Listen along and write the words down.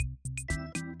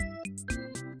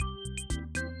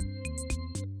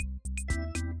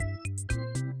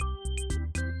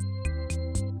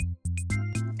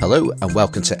Hello and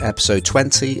welcome to episode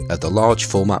 20 of the Large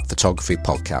Format Photography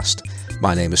Podcast.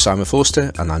 My name is Simon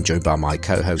Forster and I'm joined by my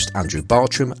co-host Andrew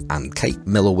Bartram and Kate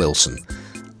Miller-Wilson.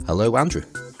 Hello Andrew.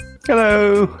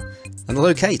 Hello. And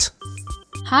hello Kate.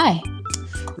 Hi.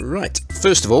 Right,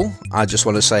 first of all, I just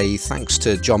want to say thanks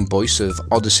to John Boyce of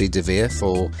Odyssey De Vere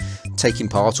for taking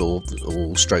part or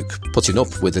stroke putting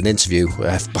up with an interview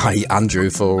by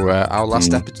Andrew for our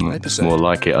last episode. More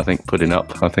like it, I think, putting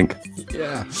up, I think.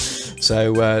 Yeah.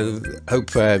 So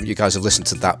hope you guys have listened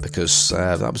to that because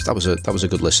that was a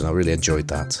good listen. I really enjoyed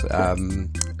that.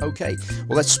 Okay,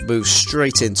 well let's move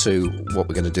straight into what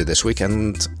we're going to do this week,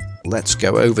 and let's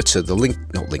go over to the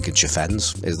Lincolnshire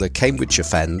Fens, is the Cambridgeshire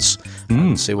Fens,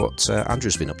 and see what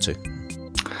Andrew's been up to.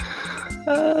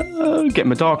 Get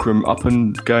my darkroom up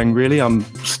and going, really. I'm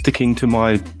sticking to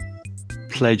my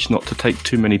pledge not to take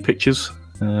too many pictures.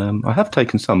 I have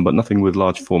taken some, but nothing with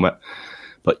large format.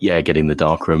 But yeah, getting the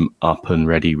darkroom up and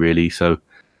ready, really. So,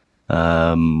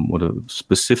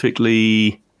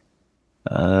 specifically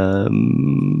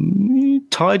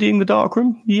tidying the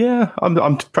darkroom? Yeah,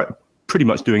 I'm pretty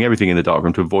much doing everything in the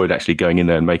darkroom to avoid actually going in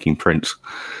there and making prints.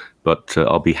 But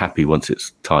I'll be happy once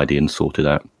it's tidy and sorted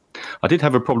out. I did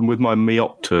have a problem with my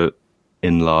Meopta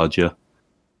enlarger,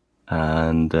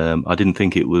 and I didn't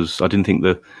think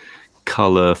the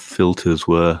color filters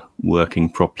were working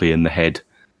properly in the head.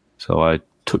 So I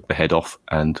took the head off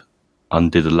and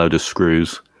undid a load of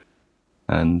screws,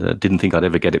 and didn't think I'd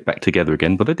ever get it back together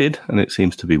again, but I did, and it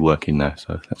seems to be working now.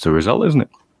 So that's a result, isn't it?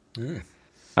 Mm.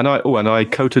 And I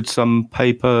coated some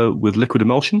paper with liquid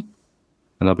emulsion,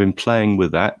 and I've been playing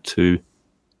with that to.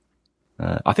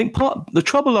 I think the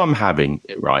trouble I'm having,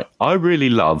 right? I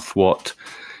really love what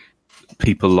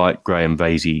people like Graham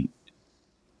Vasey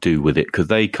do with it, because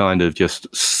they kind of just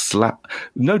slap.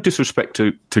 No disrespect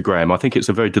to Graham, I think it's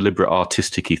a very deliberate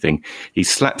artistic-y thing. He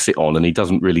slaps it on and he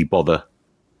doesn't really bother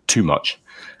too much,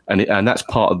 and that's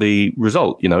part of the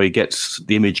result. You know, he gets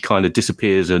the image kind of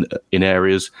disappears in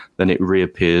areas, then it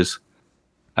reappears.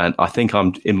 And I think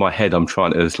in my head, I'm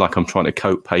trying to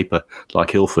coat paper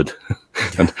like Ilford,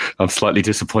 and I'm slightly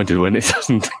disappointed when it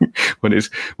doesn't, when it's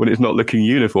not looking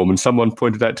uniform. And someone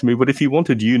pointed out to me, but if you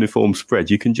wanted uniform spread,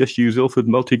 you can just use Ilford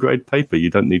multigrade paper. You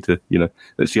don't need to,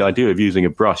 that's the idea of using a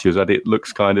brush, is that it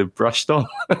looks kind of brushed on.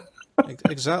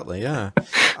 Exactly, yeah.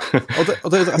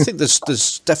 Although I think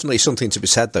there's definitely something to be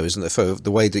said, though, isn't there, for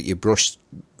the way that you brush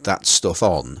that stuff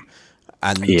on.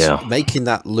 And making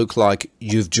that look like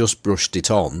you've just brushed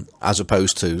it on, as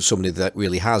opposed to somebody that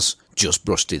really has just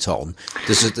brushed it on.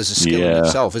 There's a skill in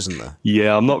itself, isn't there?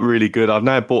 Yeah, I'm not really good. I've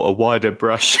now bought a wider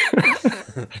brush.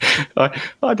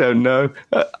 I don't know.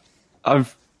 I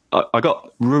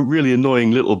got really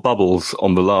annoying little bubbles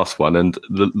on the last one, and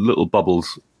the little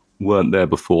bubbles weren't there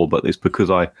before, but it's because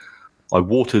I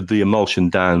watered the emulsion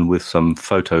down with some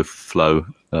Photo Flow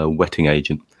wetting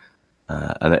agent,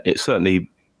 and it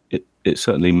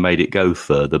certainly made it go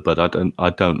further, but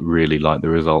I don't really like the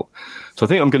result. So I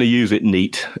think I'm going to use it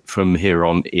neat from here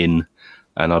on in,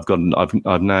 and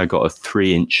I've now got a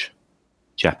 3-inch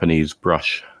Japanese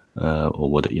brush,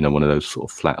 or one of those sort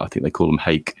of flat. I think they call them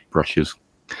hake brushes,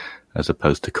 as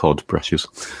opposed to cod brushes.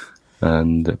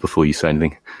 And before you say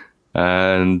anything,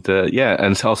 and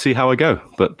and so I'll see how I go.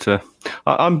 But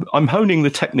I'm honing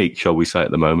the technique, shall we say, at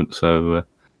the moment. So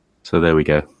there we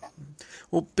go.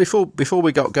 Well, before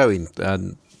we got going,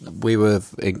 we were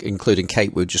including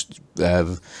Kate. We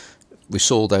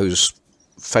saw those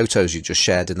photos you just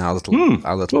shared in our little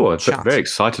chat. I'm very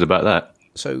excited about that.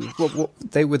 So, what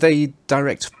were they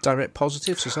direct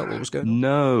positives? Is that what was going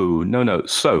on? No.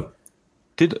 So,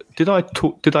 did I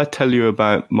tell you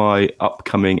about my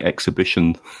upcoming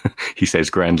exhibition? He says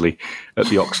grandly, at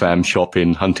the Oxfam shop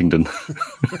in Huntingdon.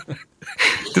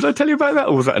 Did I tell you about that,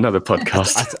 or was that another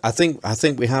podcast? I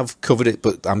think we have covered it,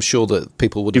 but I'm sure that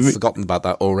people would have forgotten about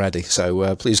that already.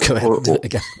 So please go ahead and do it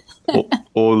again.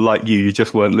 or like you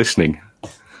just weren't listening.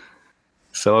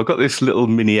 So I've got this little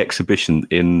mini exhibition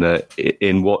in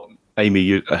what Kate,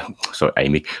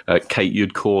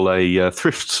 you'd call a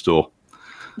thrift store.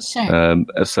 Sure.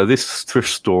 So this thrift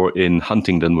store in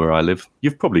Huntingdon, where I live,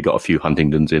 you've probably got a few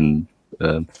Huntingdons in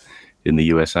the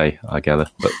USA, I gather.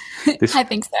 But I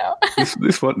think so.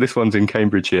 this one's in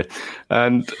Cambridgeshire,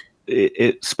 and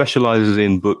it specialises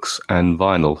in books and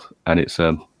vinyl, and it's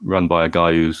run by a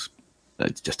guy who's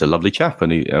just a lovely chap.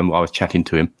 And I was chatting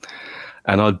to him,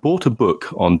 and I'd bought a book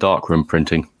on darkroom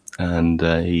printing, and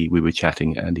we were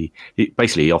chatting, and he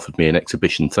basically offered me an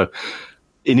exhibition. So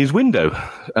in his window,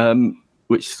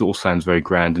 which all sounds very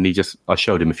grand, and I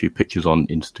showed him a few pictures on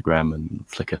Instagram and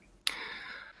Flickr.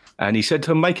 And he said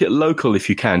to make it local if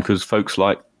you can, because folks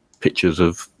like pictures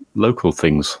of local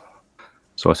things.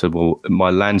 So I said, well, my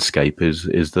landscape is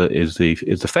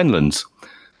the fenlands,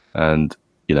 and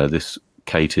this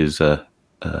Kate is a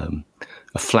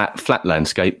flat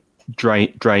landscape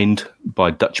drained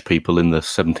by Dutch people in the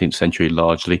 17th century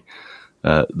largely.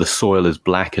 The soil is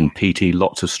black and peaty,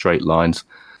 lots of straight lines,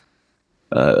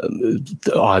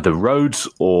 either roads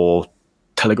or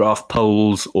telegraph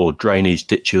poles or drainage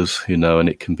ditches, and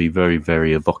it can be very,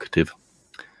 very evocative.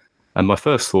 And my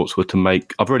first thoughts were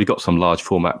I've already got some large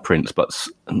format prints, but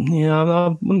I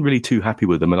wasn't really too happy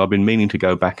with them. And I've been meaning to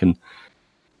go back and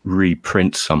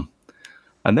reprint some.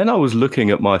 And then I was looking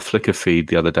at my Flickr feed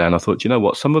the other day and I thought,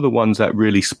 some of the ones that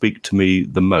really speak to me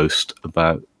the most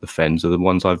about the Fens are the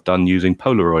ones I've done using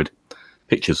Polaroid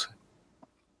pictures,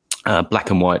 black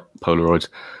and white Polaroids.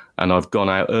 And I've gone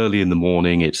out early in the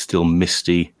morning. It's still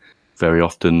misty very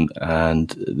often.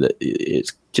 And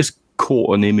it's just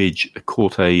caught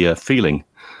a feeling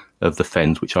of the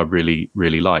Fens, which I really,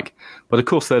 really like. But of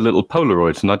course, they're little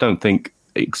Polaroids, and I don't think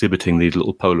exhibiting these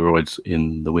little Polaroids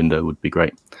in the window would be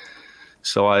great.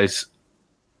 So I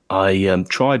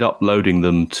tried uploading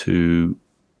them to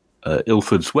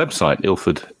Ilford's website,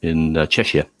 Ilford in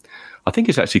Cheshire. I think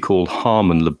it's actually called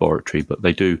Harman Laboratory, but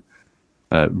they do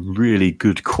really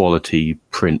good quality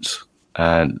prints.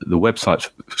 And the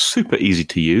website's super easy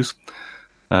to use.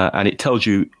 And it tells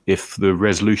you if the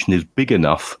resolution is big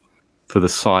enough for the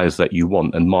size that you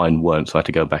want, and mine weren't, so I had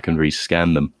to go back and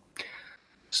rescan them.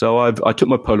 So I took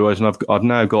my Polaroids, and I've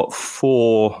now got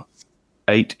 4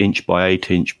 8-inch by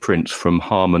 8-inch prints from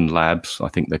Harman Labs, I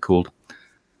think they're called,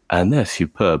 and they're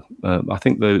superb. I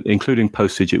think including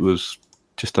postage, it was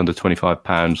just under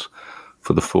 £25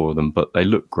 for the 4 of them, but they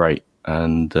look great,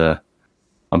 and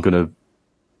I'm going to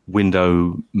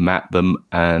window map them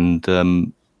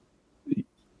and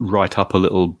write up a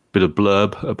little bit of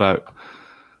blurb about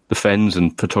the Fens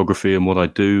and photography and what I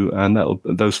do, and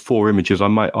those 4 images I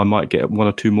might get 1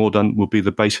 or 2 more done will be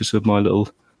the basis of my little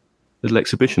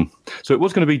exhibition. So it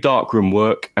was going to be darkroom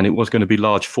work and it was going to be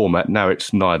large format. Now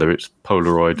it's neither. It's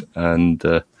Polaroid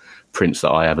and prints that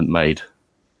I haven't made,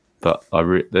 but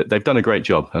they've done a great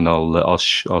job, and I'll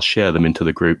share them into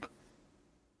the group.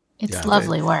 It's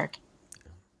lovely work.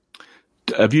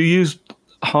 Have you used?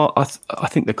 I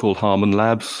think they're called Harman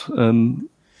Labs,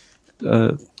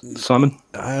 Simon?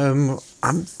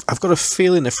 I've got a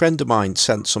feeling a friend of mine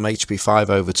sent some HP5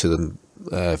 over to them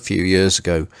a few years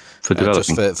ago for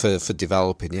developing. Just for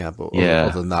developing, but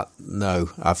other than that, no,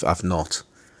 I've not.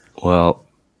 Well,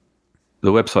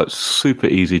 the website's super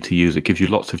easy to use. It gives you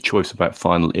lots of choice about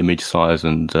final image size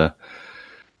and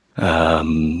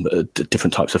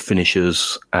different types of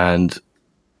finishes, and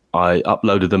I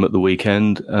uploaded them at the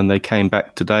weekend, and they came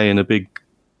back today in a big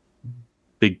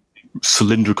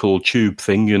cylindrical tube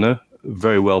thing,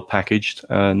 very well packaged,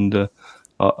 and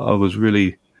I was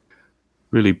really,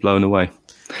 really blown away.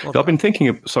 Okay. I've been thinking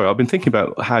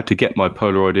about how to get my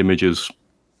Polaroid images,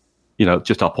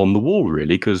 just up on the wall,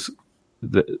 really, because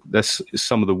that's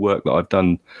some of the work that I've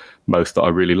done most that I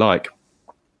really like.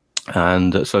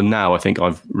 And so now I think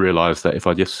I've realised that if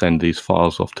I just send these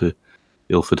files off to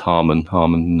Ilford Harman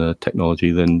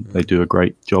Technology, then they do a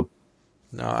great job.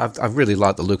 No, I really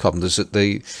like the look of them.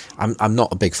 I'm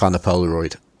not a big fan of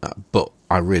Polaroid, but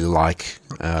I really like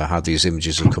how these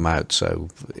images have come out. So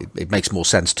it makes more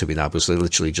sense to me now, because they're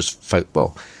literally just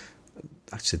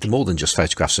actually they're more than just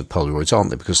photographs of Polaroids, aren't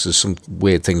they? Because there's some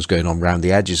weird things going on around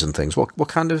the edges and things. What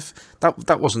kind of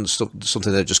that wasn't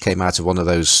something that just came out of one of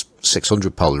those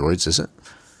 600 Polaroids, is it?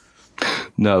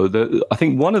 No, I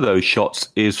think one of those shots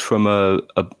is from a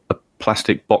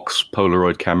plastic box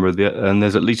Polaroid camera, and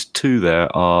there's at least 2 there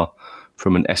are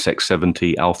from an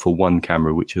SX70 Alpha 1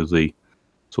 camera, which is the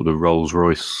sort of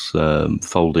Rolls-Royce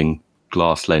folding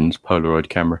glass lens Polaroid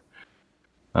camera.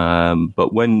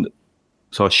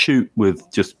 So I shoot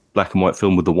with just black and white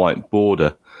film with the white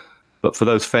border, but for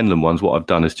those Fenland ones, what I've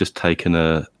done is just taken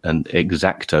an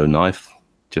X-Acto knife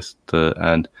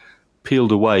and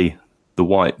peeled away the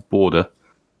white border,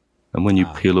 and when you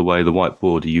peel away the white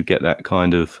border, you get that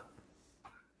kind of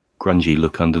grungy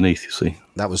look underneath. You see,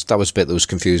 that was the bit that was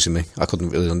confusing me. I couldn't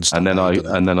really understand.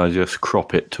 And then I just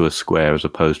crop it to a square as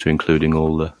opposed to including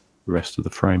all the rest of the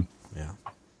frame. Yeah,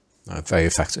 very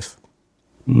effective.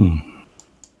 There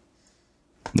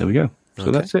we go.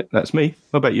 So that's it. That's me.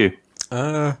 What about you?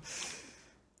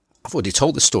 I've already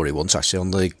told this story once, actually,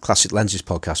 on the Classic Lenses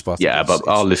podcast. But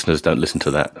our listeners don't listen to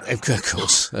that. Of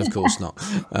course not.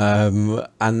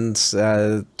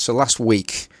 So last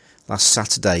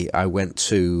Saturday, I went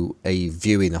to a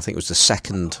viewing. I think it's the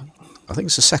second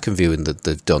viewing that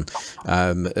they've done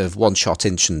of One Shot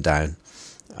Inch and Down,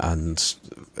 and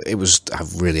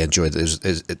I've really enjoyed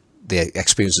it. The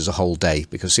experience as a whole day,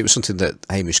 because it was something that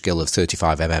Hamish Gill of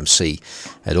 35mmC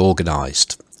had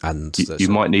organised. And you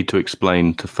might need to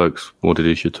explain to folks what it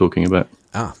is you're talking about.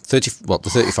 The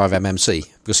 35mmC,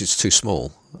 because it's too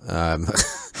small.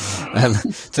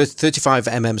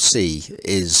 35mmC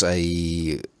is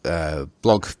a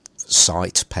blog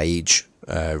site page,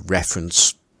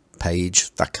 reference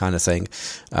page, that kind of thing,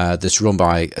 that's run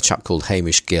by a chap called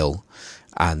Hamish Gill,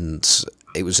 and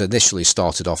it was initially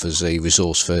started off as a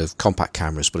resource for compact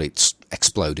cameras, but it's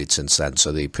exploded since then, so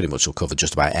they pretty much will cover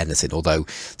just about anything, although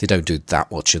they don't do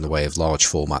that much in the way of large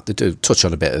format. They do touch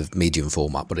on a bit of medium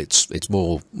format, but it's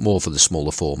more for the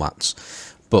smaller formats.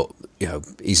 But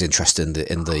he's interested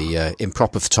in the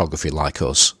improper photography like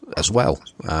us as well,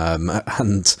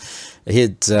 and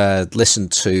he'd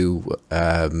listened to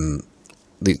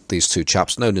these two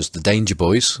chaps known as the Danger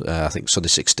Boys. I think Sunny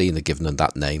 16 had given them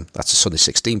that name. That's a Sunny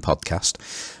 16 podcast,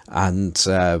 and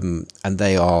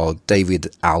they are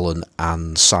David Allen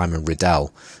and Simon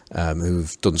Riddell,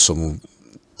 who've done some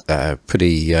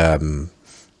pretty got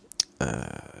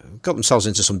themselves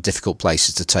into some difficult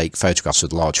places to take photographs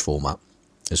with large format.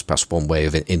 Is perhaps one way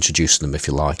of introducing them, if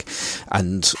you like.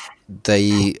 And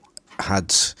they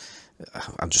had,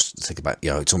 I'm just thinking about,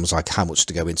 it's almost like how much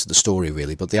to go into the story,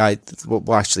 really. But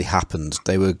what actually happened,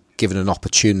 they were given an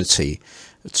opportunity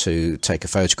to take a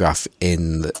photograph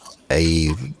in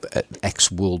a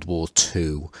ex-World War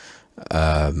II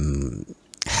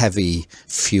heavy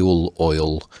fuel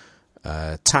oil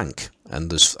tank.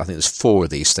 And I think there's 4 of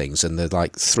these things, and they're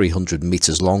like 300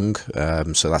 meters long,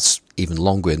 so that's even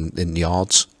longer in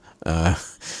yards,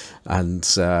 and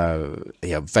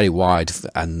very wide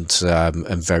and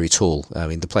very tall. I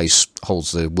mean, the place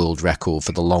holds the world record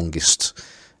for the longest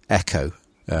echo.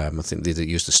 I think they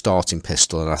used a starting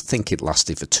pistol, and I think it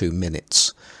lasted for 2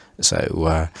 minutes.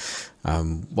 So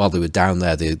while they were down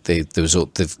there,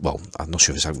 I'm not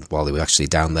sure if it's while they were actually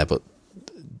down there, but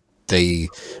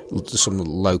some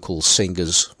local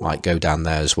singers might go down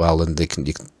there as well, and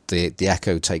the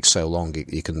echo takes so long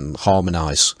you can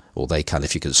harmonise, or they can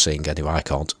if you can sing. Anyway, I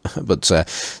can't. But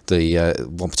the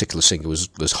one particular singer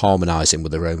was harmonising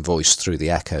with their own voice through the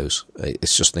echoes.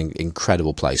 It's just an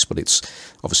incredible place, but it's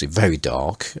obviously very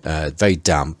dark, very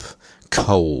damp,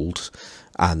 cold,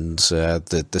 and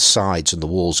the sides and the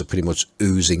walls are pretty much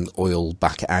oozing oil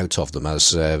back out of them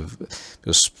as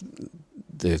because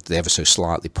they're ever so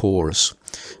slightly porous.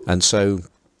 And so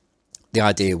the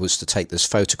idea was to take this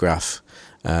photograph,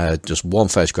 just one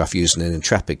photograph using an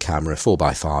Intrepid camera,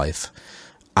 4x5,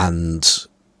 and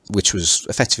which was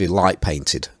effectively light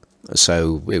painted.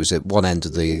 So it was at one end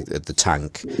of the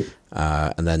tank,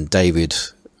 and then David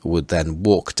would then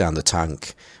walk down the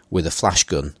tank with a flash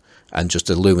gun and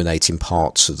just illuminating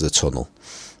parts of the tunnel.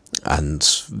 And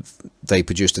they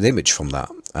produced an image from that,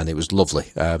 and it was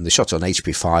lovely. They shot it on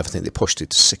HP5. I think they pushed it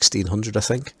to 1600, I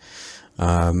think.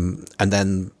 And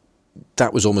then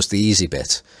that was almost the easy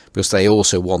bit, because they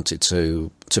also wanted to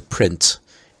print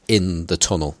in the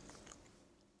tunnel.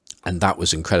 And that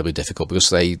was incredibly difficult, because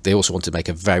they also wanted to make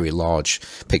a very large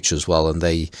picture as well. And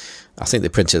I think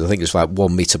it was like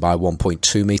 1 meter by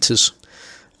 1.2 meters.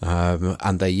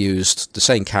 And they used the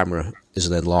same camera as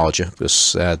an enlarger,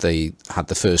 because they had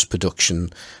the first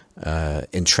production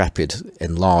Intrepid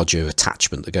enlarger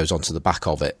attachment that goes onto the back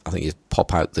of it. I think you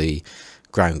pop out the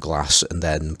ground glass and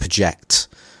then project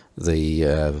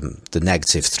the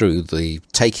negative through the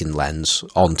taking lens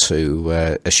onto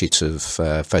a sheet of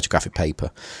photographic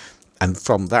paper, and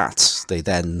from that they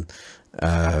then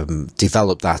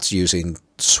developed that using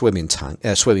swimming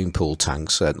pool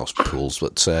tanks, not pools,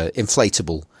 but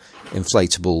inflatable.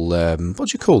 What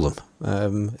do you call them?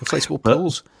 Inflatable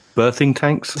pools, birthing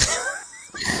tanks.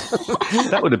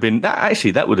 That would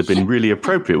have been really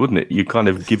appropriate, wouldn't it? You kind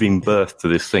of giving birth to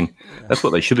this thing. That's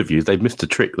what they should have used. They've missed a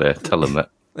trick there. Tell them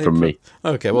that from me.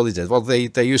 Okay, well they did. Well,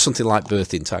 they use something like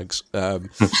birthing tanks and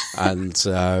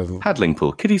paddling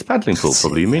pool, kiddies paddling pool,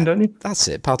 probably. You mean, don't you? That's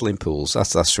it, paddling pools.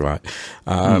 That's right.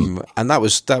 And that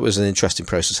was an interesting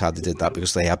process how they did that,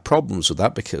 because they had problems with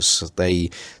that, because they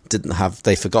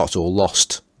forgot or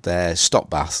lost their stop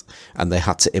bath, and they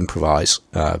had to improvise.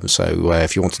 So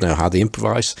if you want to know how they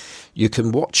improvise, you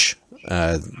can watch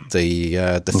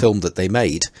the film that they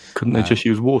made. Couldn't they just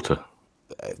use water?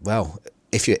 Well,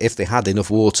 if they had enough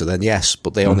water, then yes,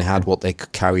 but they only had what they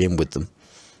could carry in with them.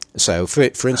 So for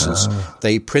instance,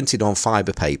 they printed on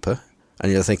fibre paper,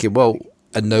 and you're thinking, well,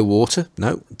 and no water?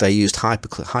 No, they used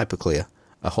Hyperclear,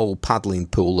 a whole paddling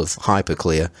pool of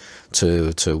Hyperclear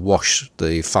to wash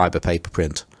the fibre paper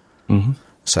print. Mm-hmm.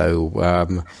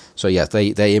 So yeah,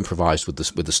 they improvised with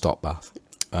the stop bath,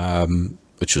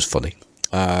 which was funny.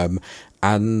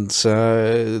 And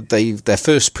their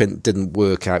first print didn't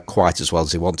work out quite as well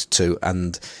as they wanted to,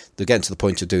 and they're getting to the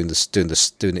point of doing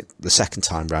it the second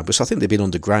time round. But so I think they've been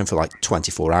underground for like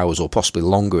 24 hours or possibly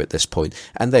longer at this point,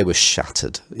 and they were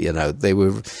shattered. You know,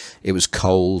 it was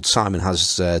cold. Simon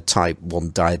has type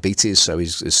 1 diabetes, so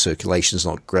his circulation's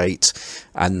not great,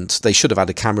 and they should have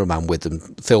had a cameraman with them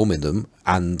filming them,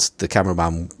 and the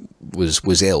cameraman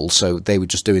was ill, so they were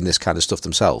just doing this kind of stuff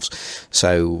themselves.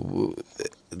 So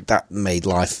that made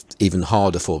life even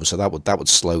harder for them. So that would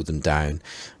slow them down.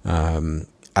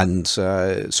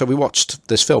 So we watched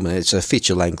this film, and it's a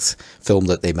feature-length film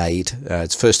that they made.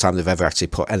 It's the first time they've ever actually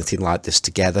put anything like this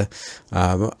together,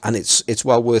 and it's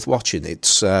well worth watching.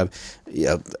 It's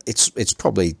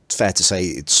probably fair to say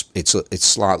it's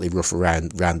slightly rough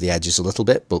around the edges a little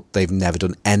bit, but they've never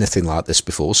done anything like this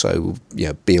before, so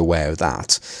be aware of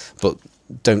that. But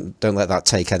don't let that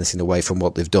take anything away from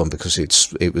what they've done, because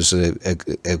it was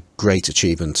a great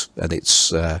achievement, and it's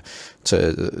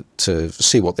to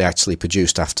see what they actually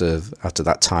produced after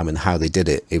that time and how they did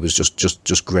it. It was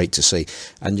just great to see.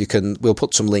 And we'll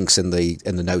put some links in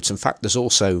the notes. In fact, there's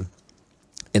also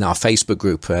in our Facebook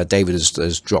group, David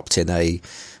has dropped in a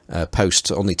post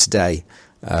only today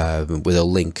with a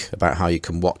link about how you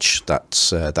can watch that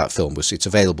film. It's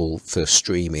available for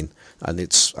streaming, and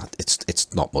it's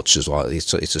not much as well.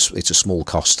 It's a small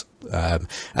cost,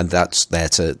 and that's there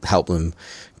to help them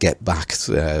get back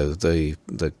the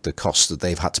cost that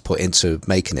they've had to put into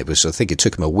making it. Because I think it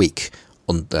took them a week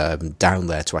down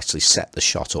there to actually set the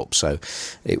shot up. So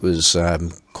it was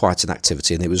quite an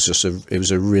activity, and it was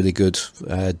a really good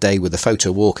day with the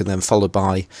photo walk, and then followed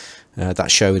by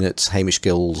that showing at Hamish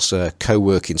Gill's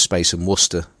co-working space in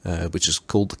Worcester, which is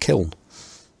called The Kiln.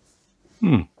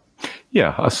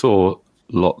 Yeah, I saw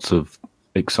lots of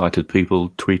excited people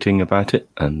tweeting about it,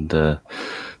 and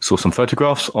saw some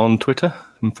photographs on Twitter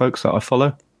from folks that I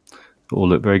follow. All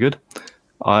look very good.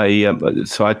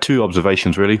 So I had two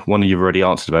observations, really. One you've already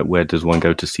answered about where does one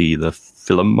go to see the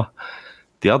film.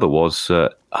 The other was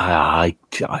I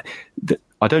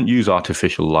don't use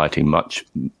artificial lighting much.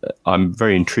 I'm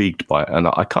very intrigued by it, and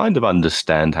I kind of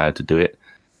understand how to do it,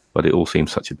 but it all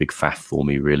seems such a big faff for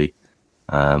me, really.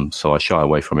 So I shy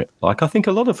away from it, like I think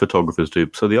a lot of photographers do.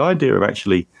 So the idea of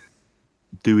actually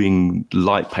doing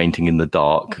light painting in the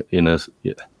dark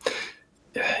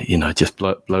just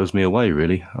blows me away,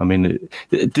 really. I mean,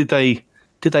 did they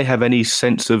have any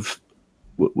sense of,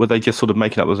 were they just sort of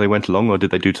making up as they went along, or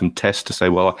did they do some tests to say,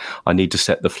 well, I need to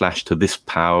set the flash to this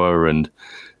power and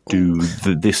do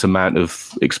this amount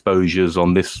of exposures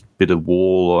on this bit of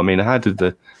wall? I mean, how did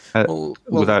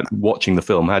without watching the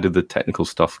film, how did the technical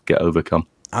stuff get overcome?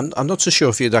 I'm not so sure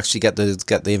if you'd actually get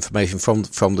the information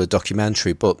from the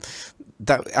documentary, but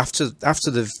that after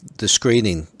the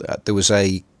screening, there was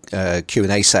a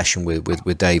Q&A session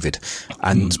with David,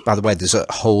 and by the way, there's a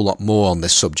whole lot more on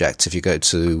this subject if you go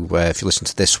to if you listen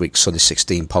to this week's Sunday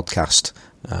 16 podcast.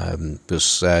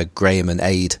 There's Graham and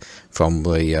Aid from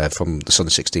the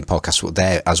Sunday 16 podcast were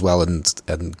there as well,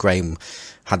 and Graham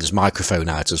had his microphone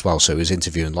out as well, so he was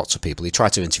interviewing lots of people. He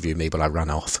tried to interview me, but I ran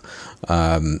off.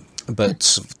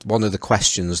 But one of the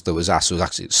questions that was asked, there was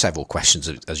actually several questions,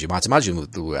 as you might imagine,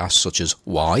 that were asked, such as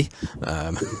why,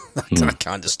 that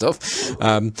kind of stuff.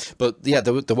 But yeah,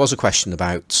 there was a question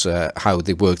about how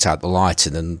they worked out the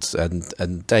lighting,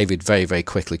 and David very, very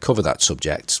quickly covered that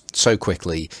subject, so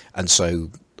quickly and so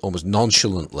almost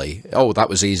nonchalantly. Oh, that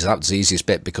was easy. That was the easiest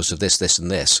bit because of this, and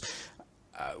this.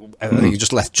 You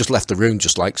just left the room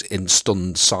just like in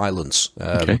stunned silence,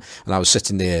 okay. And I was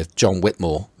sitting near John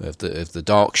Whitmore of the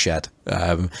Dark Shed,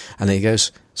 and he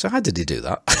goes, "So how did he do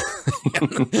that?"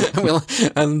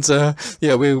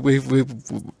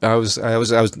 I was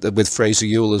with Fraser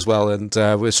Yule as well, and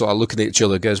we were sort of looking at each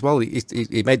other. Goes, "Well,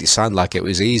 he made it sound like it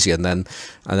was easy, and then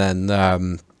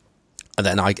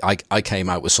I came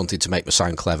out with something to make me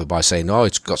sound clever by saying, oh,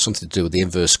 it's got something to do with the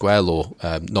inverse square law,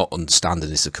 not understanding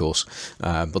this, of course.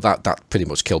 But that pretty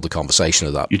much killed the conversation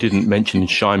of that. You didn't mention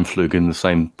Scheimpflug in the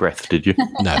same breath, did you?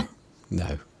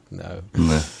 No.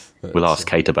 We'll ask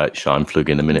Kate about Scheimpflug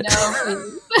in a minute.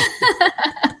 No.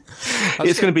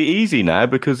 It's going to be easy now,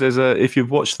 because if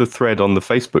you've watched the thread on the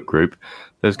Facebook group,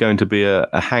 there's going to be a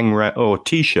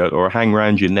T-shirt or a hang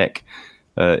round your neck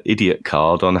idiot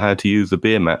card on how to use the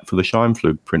beer mat for the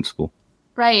Scheimpflug principle.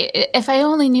 Right. If I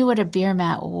only knew what a beer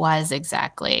mat was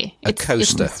exactly. A coaster.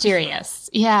 It's mysterious.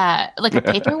 Yeah, like a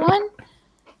paper one?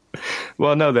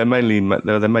 Well, no, they're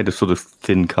made of sort of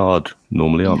thin card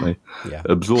normally, aren't they? Yeah.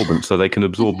 Absorbent, so they can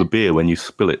absorb the beer when you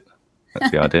spill it.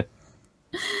 That's the idea.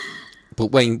 But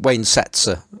Wayne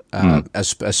Setzer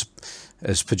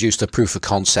has produced a proof of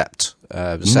concept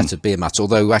set of beer mats.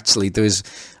 Although actually there is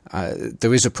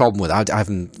a problem with it. I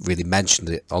haven't really mentioned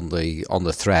it on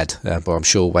the thread, but I'm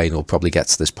sure Wayne will probably get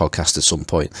to this podcast at some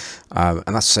point. And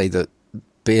that's to say that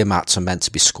beer mats are meant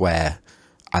to be square,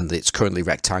 and it's currently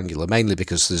rectangular, mainly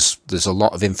because there's a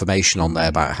lot of information on there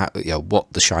about how,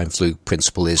 what the Scheinflug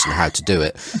principle is and how to do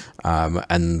it,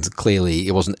 and clearly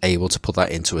he wasn't able to put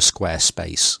that into a square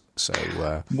space. So,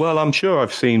 well, I'm sure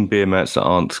I've seen beer mats that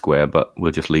aren't square, but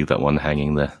we'll just leave that one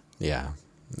hanging there. Yeah.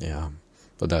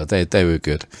 But no, they were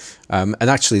good. And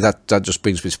actually, that just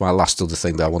brings me to my last other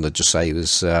thing that I wanted to say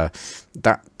was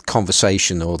that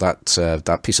conversation or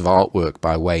that piece of artwork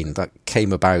by Wayne that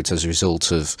came about as a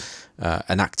result of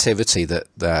an activity that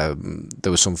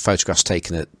there were some photographs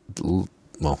taken at,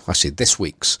 well, actually this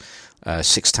week's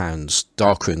Six Towns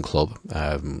Darkroom Club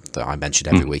that I mention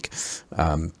every week.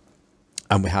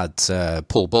 And we had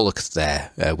Paul Bullock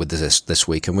there with us this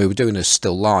week, and we were doing a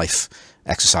still life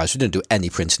exercise. We didn't do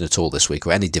any printing at all this week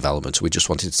or any development. We just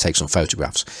wanted to take some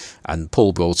photographs. And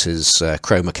Paul brought his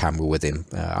chroma camera with him.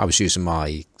 I was using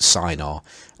my Sinar,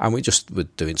 and we just were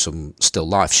doing some still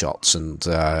life shots. And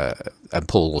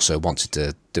Paul also wanted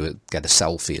to get a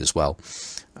selfie as well.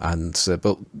 And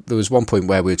but there was one point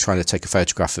where we were trying to take a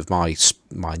photograph of my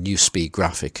new speed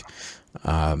graphic,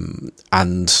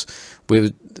 and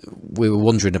we were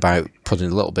wondering about putting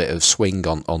a little bit of swing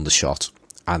on the shot.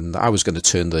 And I was going to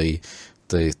turn the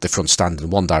front stand in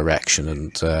one direction,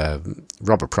 and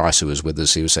Robert Price, who was with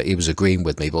us, he was agreeing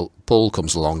with me. But Paul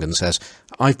comes along and says,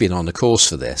 "I've been on a course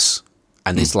for this,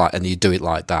 and it's like, and you do it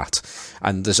like that."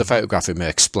 And there's a photograph of me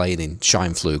explaining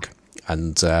Scheinflug,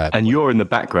 and you're in the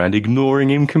background ignoring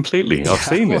him completely. I've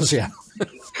seen this. Yeah.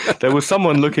 There was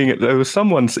someone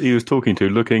he was talking to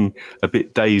looking a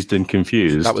bit dazed and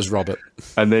confused. That was Robert.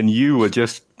 And then you were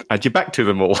just had your back to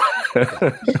them all.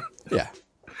 Yeah.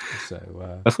 So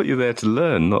that's what you're there to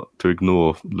learn, not to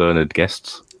ignore learned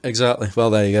guests. Exactly.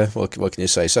 Well, there you go. What can you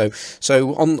say? So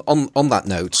on that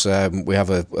note, we have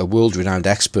a world-renowned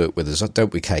expert with us,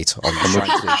 don't we, Kate? On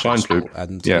Scheinflug.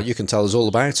 And you can tell us all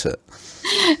about it.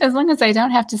 As long as I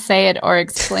don't have to say it or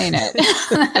explain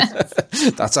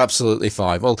it. That's absolutely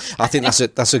fine. Well, I think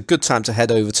that's a good time to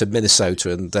head over to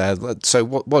Minnesota. And so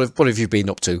what have you been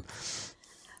up to?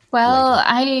 Well,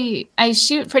 I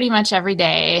shoot pretty much every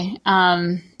day.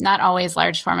 Not always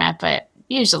large format, but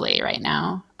usually right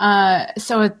now.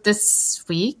 So this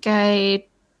week I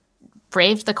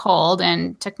braved the cold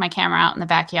and took my camera out in the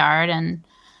backyard and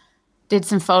did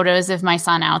some photos of my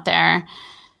son out there.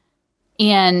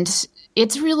 And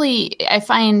I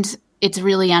find it's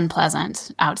really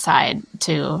unpleasant outside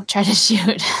to try to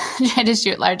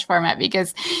shoot large format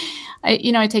because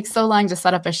it takes so long to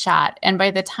set up a shot. And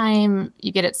by the time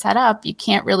you get it set up, you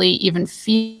can't really even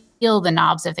feel the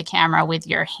knobs of the camera with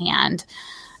your hand.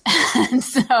 And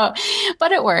so,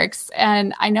 but it works.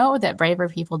 And I know that braver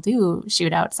people do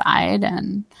shoot outside,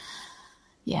 and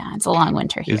yeah, it's a long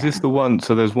winter here. Is this the one?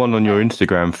 So there's one on your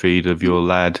Instagram feed of your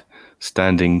lad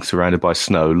standing surrounded by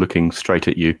snow, looking straight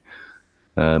at you,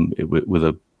 with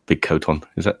a big coat on.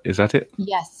 Is that it?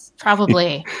 Yes,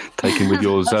 probably. Taken with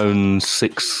your Zone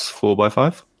 6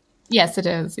 4x5? Yes, it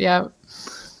is. Yeah.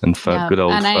 And good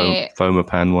old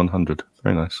Fomapan 100.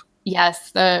 Very nice.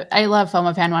 Yes, I love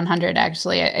Fomapan 100.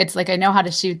 Actually, it's like I know how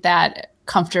to shoot that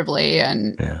comfortably,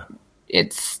 and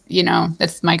it's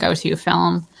that's my go-to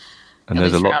film. And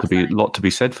there's a lot to be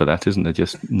said for that, isn't there?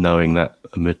 Just knowing that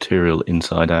material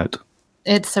inside out.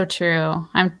 It's so true.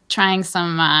 I'm trying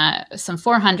some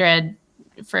 400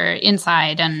 for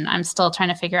inside, and I'm still trying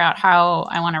to figure out how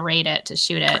I want to rate it to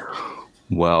shoot it.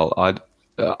 Well, I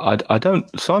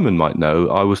don't. Simon might know.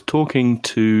 I was talking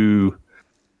to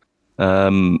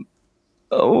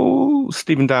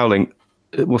Stephen Dowling.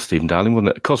 It was Stephen Dowling,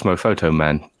 wasn't it? Cosmo Photo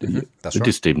Man. Mm-hmm. That's right. It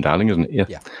is Stephen Dowling, isn't it?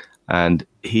 Yeah. And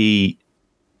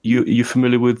you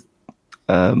familiar with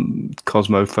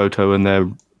Cosmo Photo and their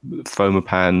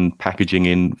Fomapan packaging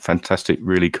in fantastic,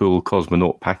 really cool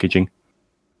cosmonaut packaging?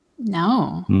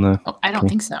 No. Oh, I don't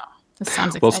think so. This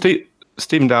sounds exciting. Well,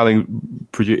 Stephen Dowling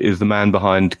is the man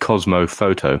behind Cosmo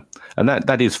Photo, and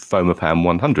that is Fomapan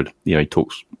 100. He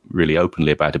talks really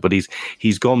openly about it, but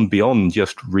he's gone beyond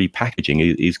just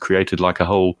repackaging. He's created like a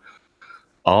whole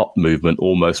art movement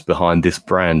almost behind this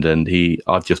brand, and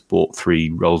I've just bought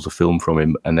 3 rolls of film from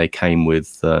him, and they came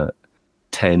with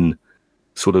 10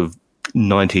 sort of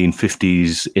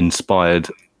 1950s inspired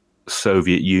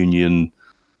Soviet Union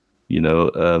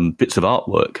bits of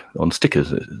artwork on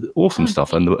stickers. Awesome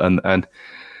stuff. And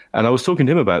I was talking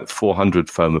to him about 400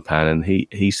 Fomapan, and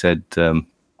he said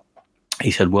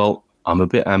well, I'm a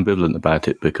bit ambivalent about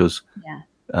it because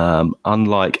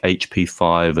unlike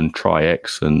HP5 and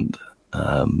Tri-X and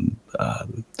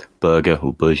Berger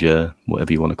or Berger,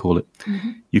 whatever you want to call it,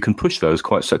 you can push those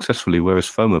quite successfully, whereas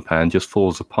Fomapan just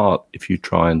falls apart if you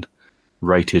try and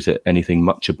rate it at anything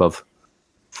much above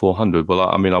 400. Well,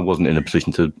 I mean, I wasn't in a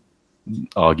position to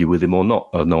argue with him or not.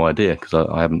 I have no idea because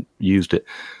I haven't used it.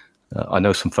 I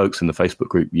know some folks in the Facebook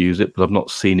group use it, but I've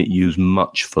not seen it used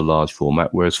much for large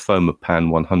format, whereas Fomapan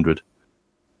 100,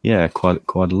 yeah, quite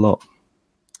a lot.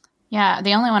 Yeah,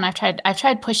 the only one I've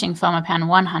tried pushing Fomapan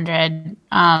 100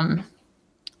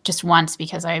 just once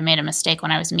because I made a mistake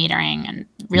when I was metering and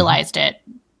realized it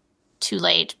too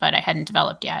late, but I hadn't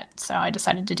developed yet, so I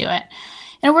decided to do it.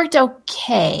 And it worked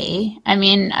okay. I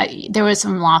mean, there was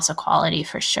some loss of quality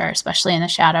for sure, especially in the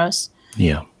shadows.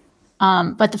 Yeah.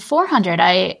 But the 400,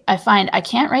 I find I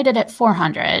can't rate it at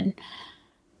 400,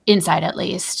 inside at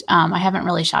least. I haven't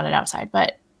really shot it outside,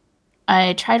 but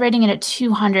I tried rating it at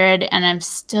 200, and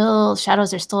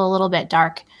shadows are still a little bit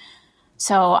dark.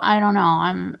 So I don't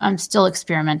know. I'm still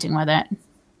experimenting with it.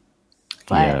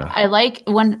 But yeah. I like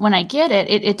when I get it,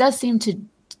 it does seem to,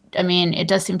 it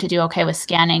does seem to do okay with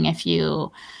scanning. If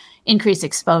you increase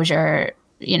exposure,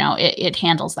 it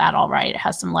handles that all right. It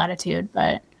has some latitude,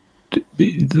 but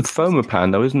the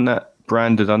Fomapan though, isn't that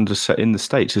branded in the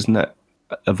States? Isn't that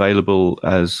available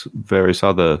as various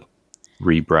other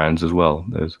rebrands as well?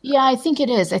 Yeah, I think it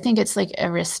is. I think it's like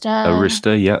Arista.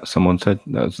 Arista, yeah. Someone said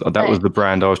that was the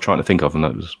brand I was trying to think of, and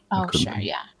that was. Oh, sure,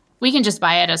 yeah. We can just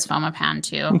buy it as Fomapan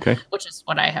too, which is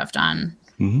what I have done.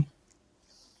 Mm-hmm.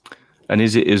 And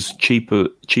is it as cheap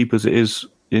as it is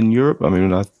in Europe? I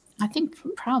mean, I think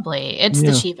probably it's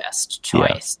the cheapest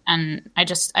choice, and I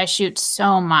shoot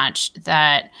so much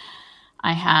that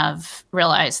I have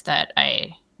realized that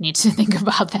I need to think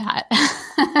about that.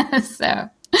 So.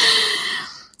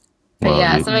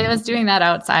 But so I was doing that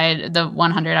outside, the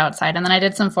 100 outside, and then I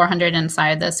did some 400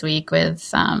 inside this week with,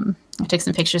 I took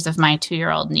some pictures of my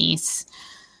 2-year-old niece,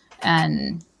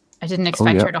 and I didn't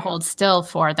expect her to hold still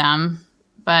for them,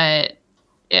 but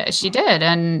she did,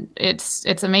 and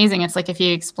it's amazing. It's like if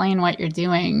you explain what you're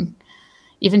doing,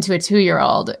 even to a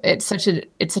 2-year-old, it's such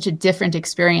a different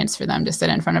experience for them to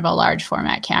sit in front of a large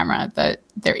format camera that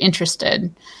they're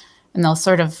interested, and they'll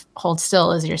sort of hold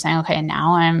still as you're saying, okay,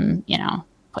 now I'm,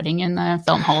 putting in the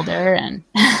film holder, and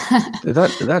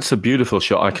that's a beautiful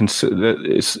shot. I can see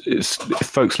it's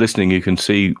folks listening, you can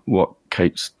see what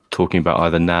Kate's talking about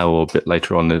either now or a bit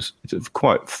later on. It's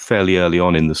quite fairly early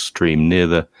on in the stream, near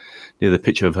the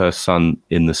picture of her son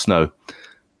in the snow,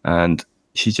 and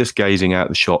she's just gazing out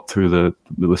the shot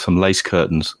with some lace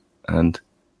curtains, and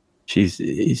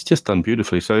it's just done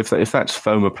beautifully. So if that's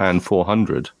Fomapan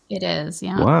 400, it is,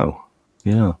 yeah. Wow,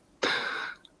 yeah.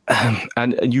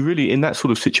 And you really, in that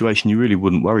sort of situation, you really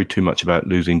wouldn't worry too much about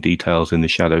losing details in the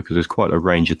shadow, because there's quite a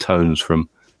range of tones from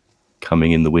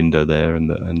coming in the window there,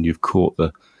 and you've caught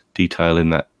the detail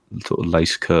in that sort of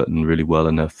lace curtain really well,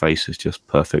 and her face is just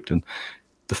perfect. And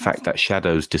the fact that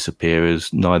shadows disappear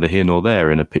is neither here nor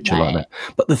there in a picture like that.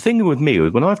 But the thing with me,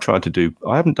 when I've tried to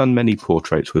I haven't done many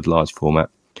portraits with large format,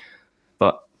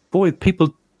 but boy,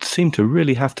 people seem to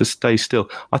really have to stay still.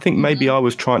 I think maybe I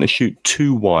was trying to shoot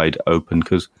too wide open,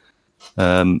 because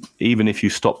even if you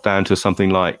stop down to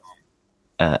something like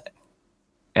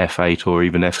f8 or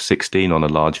even f16 on a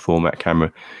large format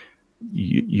camera,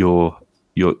 you're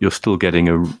still getting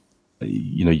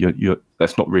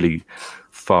that's not really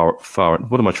far.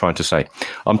 What am I trying to say?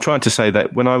 I'm trying to say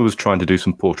that when I was trying to do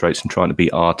some portraits and trying to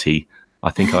be arty, I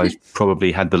think I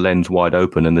probably had the lens wide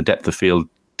open and the depth of field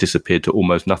disappeared to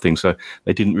almost nothing, so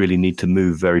they didn't really need to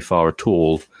move very far at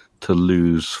all to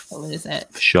lose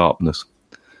it. Sharpness.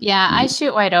 Yeah, I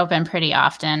shoot wide open pretty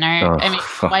often.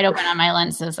 Wide open on my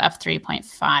lens is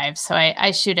f3.5, so I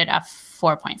shoot at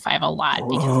f4.5 a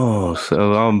lot.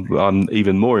 So I'm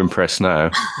even more impressed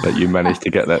now that you managed to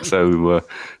get that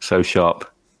so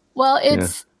sharp. Well,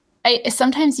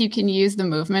 sometimes you can use the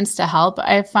movements to help.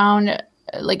 I found,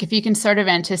 like, if you can sort of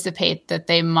anticipate that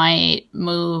they might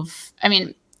move. I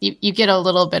mean, you get a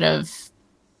little bit of,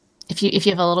 if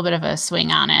you have a little bit of a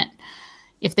swing on it,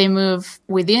 if they move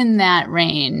within that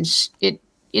range,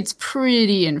 it's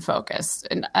pretty in focus.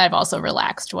 And I've also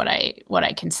relaxed what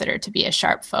I consider to be a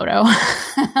sharp photo.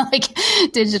 Like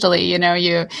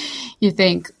digitally, you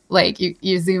think, like,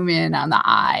 you zoom in on the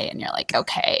eye and you're like,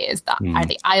 okay, are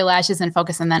the eyelashes in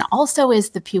focus? And then also,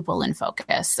 is the pupil in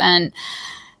focus? And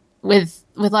with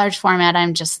large format,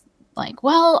 I'm just like,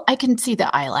 well, I can see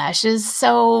the eyelashes,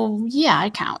 so yeah,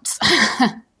 it counts.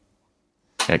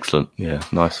 Excellent. Yeah,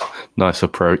 nice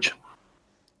approach.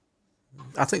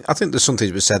 I think there's something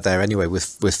to be said there anyway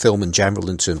with film in general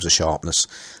in terms of sharpness.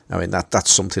 I mean,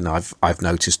 that's something I've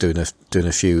noticed doing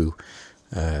a few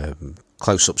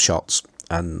close-up shots,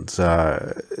 and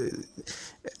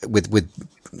with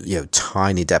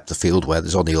tiny depth of field where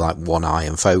there's only like one eye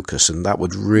in focus, and that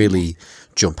would really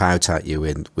jump out at you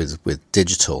with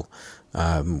digital.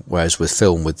 Whereas with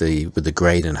film, with the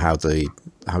grain and how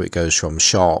it goes from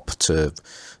sharp to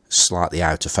slightly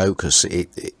out of focus,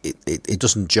 it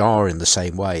doesn't jar in the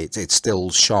same way. It's still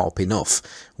sharp enough,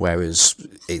 whereas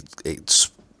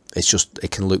it's just,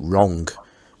 it can look wrong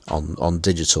on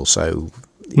digital. So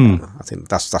I think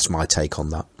that's my take on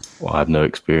that. Well, I have no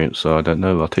experience, so I don't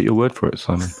know. I'll take your word for it,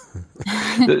 Simon.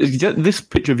 This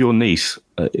picture of your niece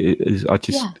is, I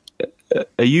just. Yeah.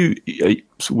 I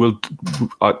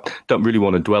don't really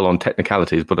want to dwell on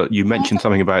technicalities, but you mentioned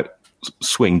something about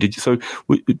swing.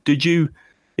 Did you,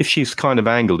 if she's kind of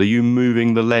angled, are you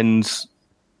moving the lens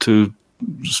to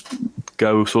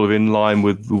go sort of in line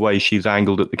with the way she's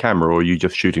angled at the camera, or are you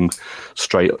just shooting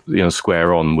straight,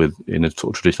 square on in a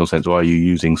sort of traditional sense, or are you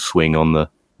using swing on the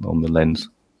lens?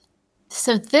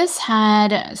 So this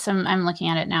had some, I'm looking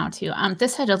at it now too.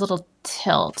 This had a little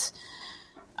tilt.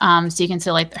 So you can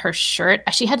see like her shirt.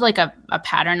 She had like a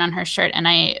pattern on her shirt, and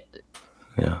I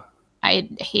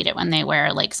hate it when they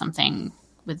wear like something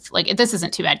with like, this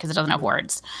isn't too bad because it doesn't have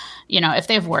words. If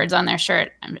they have words on their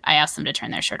shirt, I ask them to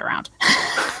turn their shirt around.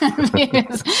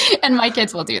 And my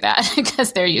kids will do that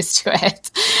because they're used to it.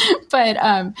 But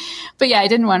yeah, I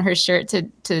didn't want her shirt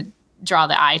to draw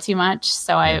the eye too much,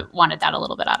 so I wanted that a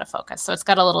little bit out of focus. So it's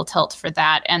got a little tilt for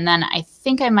that, and then I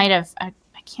think I might have. I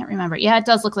can't remember. Yeah, it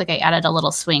does look like I added a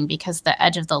little swing because the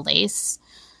edge of the lace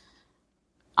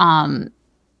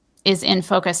is in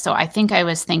focus. So I think I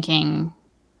was thinking,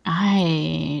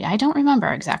 I don't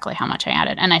remember exactly how much I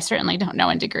added, and I certainly don't know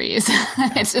in degrees.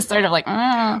 It's just sort of like.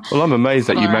 Well, I'm amazed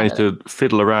that you managed to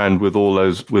fiddle around with all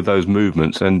those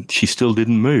movements, and she still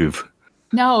didn't move.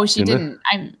 No, she didn't.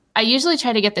 I usually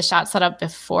try to get the shot set up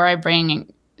before I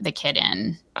bring the kid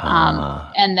in,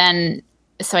 and then.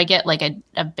 So I get like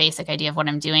a basic idea of what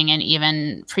I'm doing, and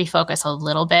even pre-focus a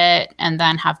little bit, and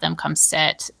then have them come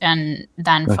sit and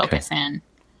then focus in.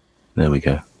 There we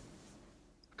go.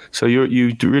 So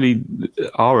you really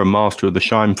are a master of the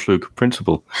Scheimpflug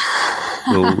principle.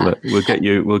 We'll get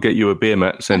you a beer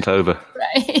mat sent over.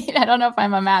 Right. I don't know if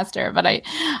I'm a master, but I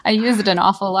use it an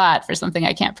awful lot for something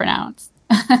I can't pronounce.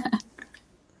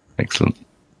 Excellent.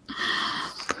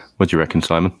 What do you reckon,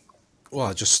 Simon? Well,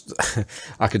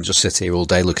 I can just sit here all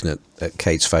day looking at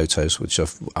Kate's photos, which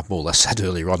I've more or less said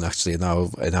earlier on, actually, in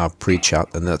our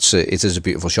pre-chat, and it is a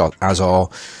beautiful shot, as are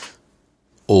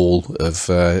all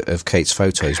of Kate's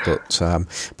photos.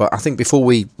 But I think before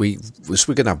we're going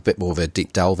to have a bit more of a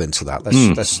deep delve into that.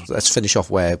 Let's finish off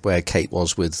where Kate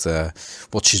was with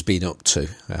what she's been up to.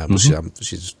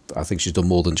 I think she's done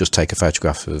more than just take a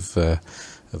photograph of her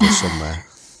son there.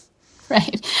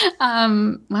 Right.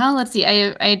 Well, let's see.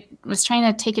 I was trying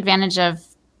to take advantage of,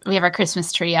 we have our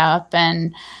Christmas tree up,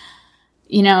 and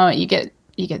you get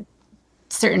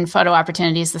certain photo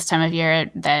opportunities this time of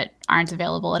year that aren't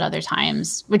available at other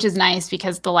times, which is nice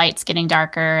because the light's getting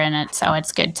darker, and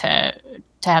it's good to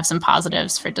have some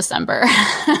positives for December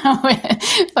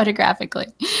photographically.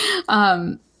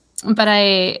 But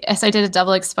I did a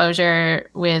double exposure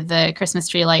with the Christmas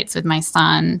tree lights with my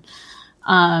son.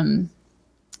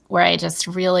 Where I just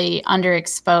really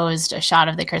underexposed a shot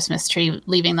of the Christmas tree,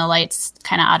 leaving the lights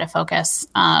kind of out of focus.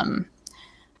 And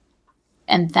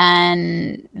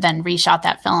then reshot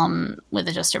that film with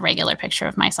just a regular picture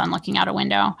of my son looking out a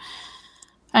window.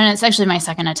 And it's actually my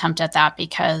second attempt at that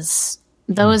because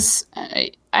those,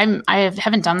 I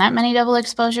haven't done that many double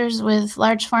exposures with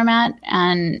large format,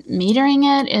 and metering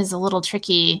it is a little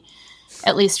tricky,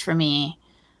 at least for me.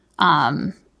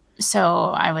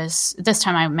 So this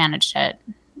time I managed it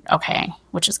okay,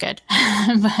 which is good.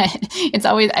 But it's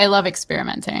always, I love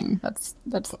experimenting. That's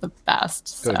the best.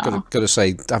 So. Got to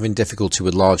say, having difficulty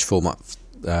with large format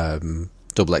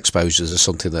double exposures is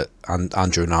something that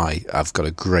Andrew and I have got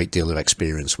a great deal of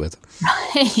experience with.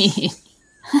 Right.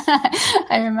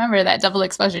 I remember that double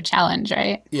exposure challenge,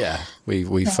 right? Yeah,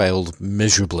 we failed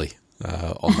miserably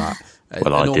on that.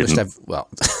 Well, I didn't. Well,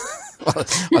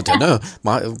 I don't know.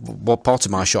 What part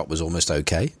of my shot was almost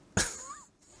okay?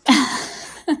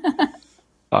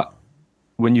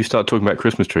 When you start talking about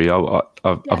Christmas tree,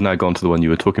 I've now gone to the one you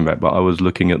were talking about, but I was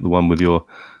looking at the one with your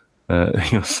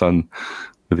son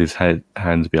with his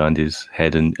hands behind his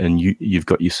head, and you've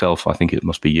got yourself, I think it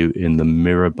must be you, in the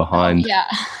mirror behind,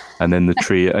 and then the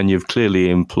tree, and you've clearly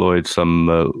employed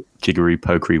some jiggery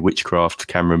pokery witchcraft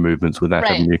camera movements with that,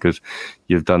 haven't you? Because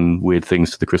you've done weird things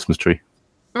to the Christmas tree.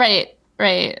 Right.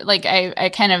 Right. Like I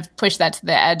kind of push that to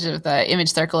the edge of the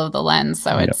image circle of the lens,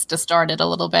 so it's distorted a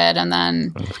little bit, and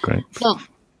then that's great. So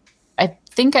I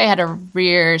think I had a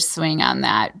rear swing on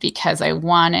that because I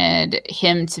wanted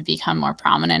him to become more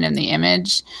prominent in the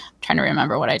image. I'm trying to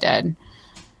remember what I did.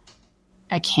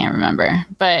 I can't remember,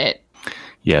 but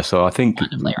yeah. So I think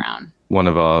to play around. One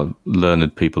of our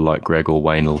learned people like Greg or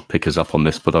Wayne will pick us up on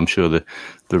this, but I'm sure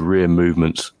the rear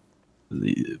movements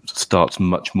starts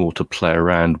much more to play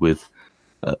around with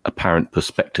apparent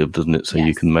perspective, doesn't it? So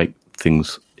you can make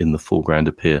things in the foreground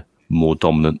appear more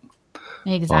dominant.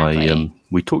 Exactly.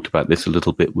 We talked about this a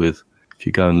little bit with, if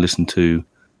you go and listen to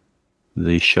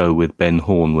the show with Ben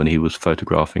Horn when he was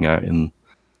photographing out in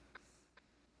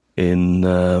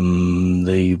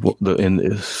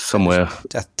somewhere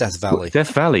Death Valley.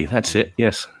 Death Valley, that's it.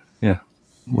 Yes, yeah.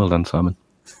 Well done, Simon.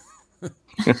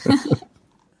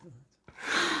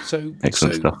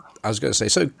 Excellent stuff. I was going to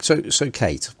say, so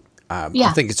Kate,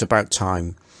 I think it's about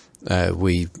time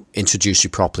we introduce you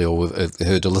properly, or we've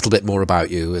heard a little bit more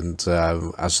about you and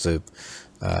as to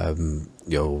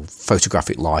your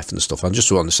photographic life and stuff. I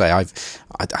just want to say I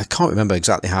can't remember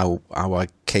exactly how I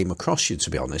came across you, to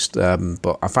be honest,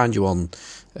 but I found you on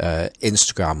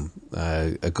Instagram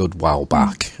a good while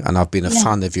back, and I've been a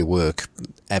fan of your work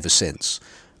ever since.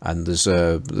 And there is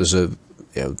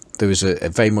a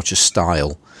very much a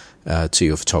style to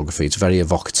your photography. It's very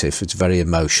evocative. It's very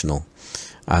emotional,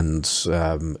 and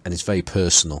it's very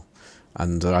personal.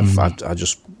 And I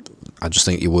just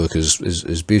think your work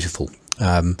is beautiful.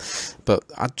 But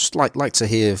I'd just like to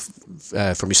hear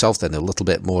from yourself then a little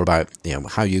bit more about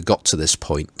how you got to this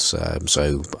point.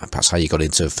 So perhaps how you got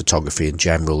into photography in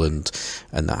general, and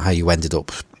how you ended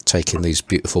up taking these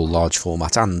beautiful large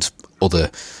format and other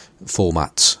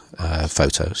format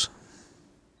photos.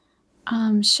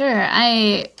 Sure.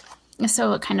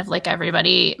 So kind of like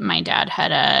everybody, my dad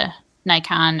had a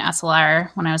Nikon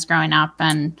SLR when I was growing up,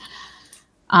 and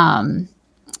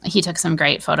he took some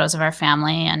great photos of our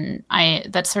family, and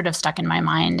that sort of stuck in my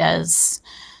mind as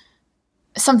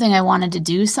something I wanted to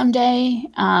do someday.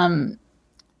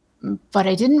 But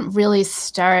I didn't really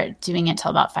start doing it till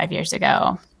about 5 years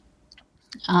ago.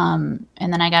 And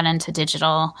then I got into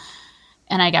digital,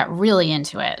 and I got really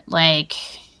into it. Like,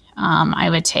 I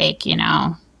would take,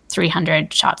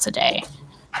 300 shots a day,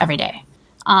 every day.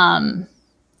 And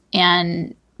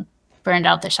burned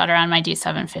out the shutter on my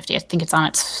D750. I think it's on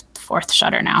its fourth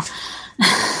shutter now.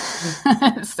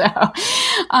 So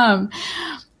I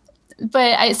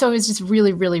was just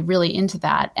really, really, really into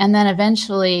that. And then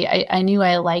eventually I knew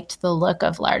I liked the look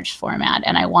of large format,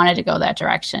 and I wanted to go that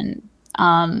direction.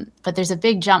 But there's a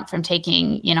big jump from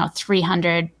taking,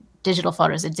 300 digital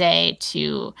photos a day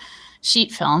to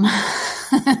sheet film.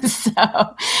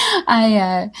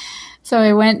 So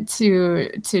I went to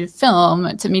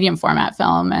film, to medium format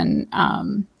film, and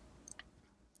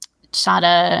shot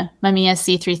a Mamiya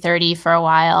C330 for a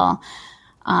while.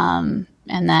 And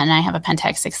then I have a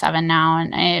Pentax 6.7 now,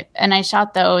 and I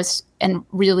shot those and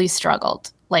really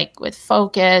struggled, like with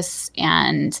focus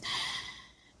and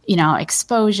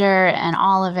exposure and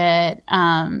all of it,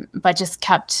 but just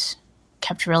kept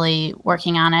really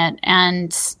working on it.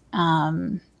 And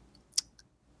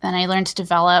then I learned to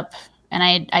develop,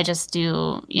 and I just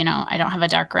do, I don't have a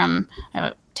darkroom.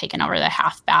 I've taken over the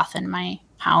half bath in my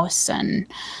house and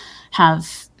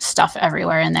have stuff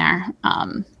everywhere in there.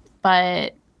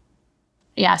 But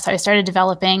yeah, so I started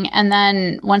developing, and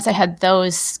then once I had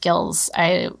those skills,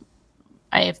 I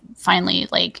finally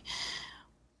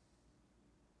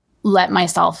let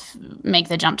myself make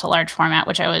the jump to large format,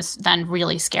 which I was then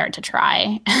really scared to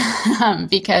try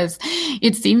because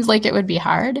it seems like it would be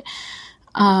hard.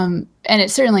 And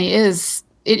it certainly is.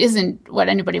 It isn't what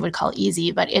anybody would call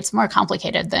easy, but it's more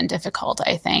complicated than difficult,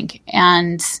 I think.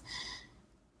 And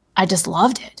I just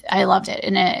loved it. I loved it.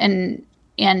 And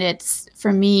it's,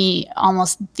 for me,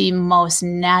 almost the most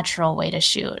natural way to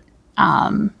shoot.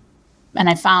 And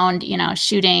I found,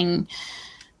 shooting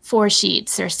 4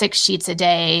 sheets or 6 sheets a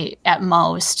day at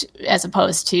most, as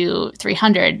opposed to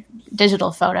 300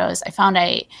 digital photos, I found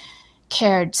I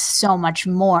cared so much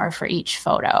more for each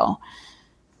photo.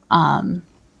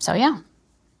 So yeah.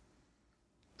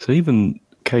 So even,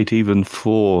 Kate,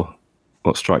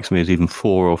 what strikes me is even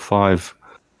 4 or 5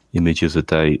 images a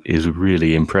day is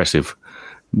really impressive.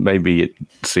 Maybe it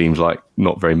seems like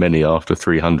not very many after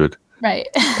 300. Right.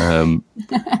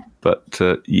 But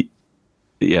the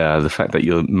fact that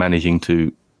you're managing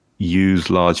to use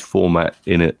large format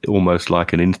in it almost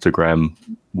like an Instagram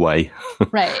way.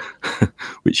 Right.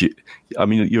 Which, your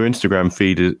Instagram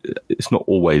feed, it's not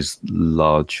always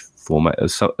large format. Are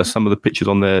some of the pictures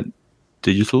on there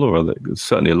digital, or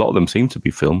certainly a lot of them seem to be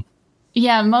film?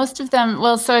 Yeah, most of them.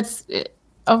 Well, so it's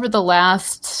over the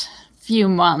last few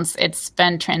months, it's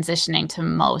been transitioning to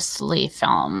mostly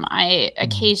film. I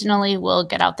occasionally will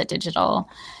get out the digital,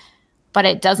 but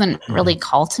it doesn't really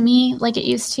call to me like it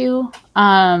used to,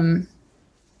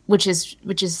 which is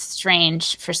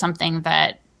strange for something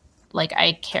that like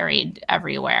I carried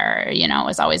everywhere. You know, it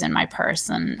was always in my purse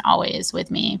and always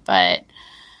with me. But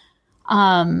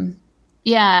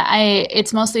yeah,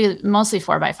 it's mostly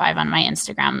 4x5 on my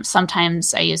Instagram.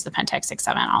 Sometimes I use the Pentax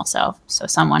 6.7 also, so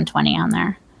some 120 on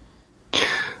there.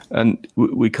 And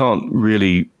we can't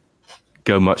really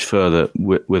go much further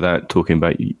without talking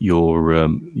about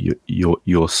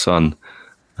your son.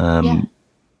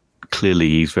 Clearly,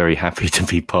 he's very happy to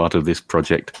be part of this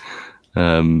project.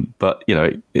 But you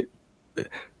know,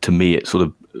 to me, it sort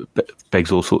of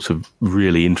begs all sorts of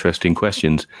really interesting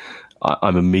questions.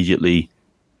 I'm immediately,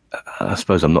 I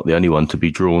suppose I'm not the only one to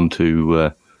be drawn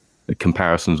to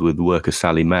comparisons with the work of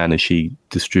Sally Mann as she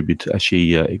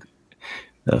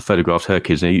photographs her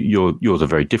kids. Now, yours are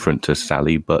very different to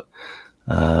Sally, but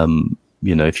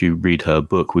you know, if you read her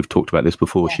book, we've talked about this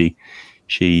before. Yeah.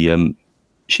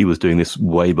 She was doing this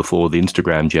way before the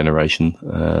Instagram generation,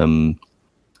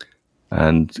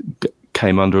 and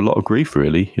came under a lot of grief,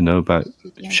 really, you know, about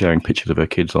sharing pictures of her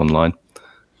kids online.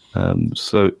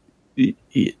 So, do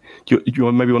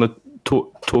you maybe want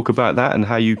to talk about that and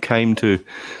how you came to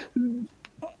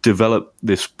develop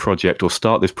this project or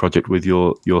start this project with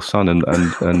your son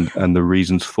and the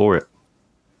reasons for it?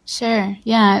 Sure.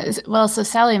 Yeah. Well, so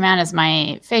Sally Mann is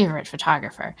my favorite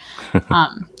photographer.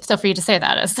 So for you to say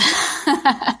that is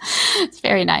it's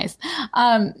very nice.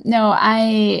 No,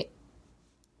 I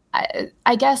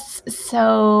guess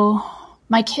so.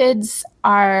 My kids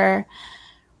are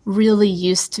really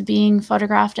used to being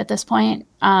photographed at this point.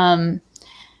 And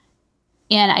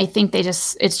I think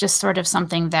it's just sort of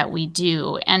something that we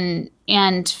do. And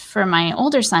for my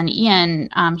older son, Ian,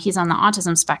 he's on the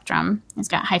autism spectrum. He's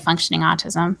got high functioning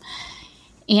autism.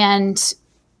 And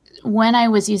when I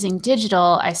was using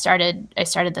digital, I started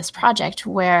this project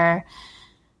where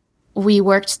we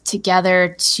worked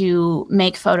together to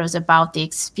make photos about the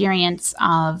experience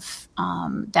of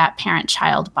that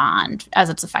parent-child bond as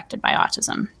it's affected by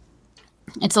autism.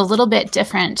 It's a little bit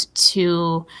different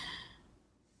to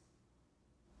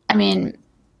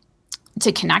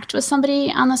connect with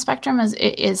somebody on the spectrum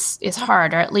is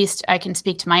hard, or at least I can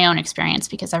speak to my own experience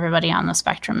because everybody on the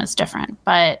spectrum is different.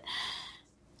 But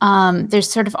there's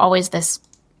sort of always this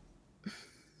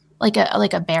like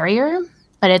a barrier,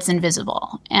 but it's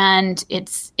invisible, and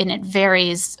it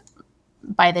varies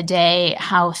by the day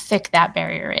how thick that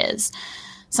barrier is.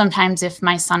 Sometimes if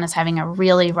my son is having a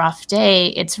really rough day,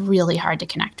 it's really hard to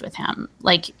connect with him.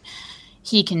 Like,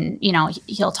 he can, you know,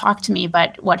 he'll talk to me,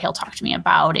 but what he'll talk to me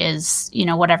about is, you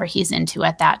know, whatever he's into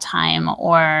at that time,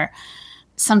 or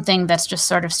something that's just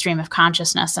sort of stream of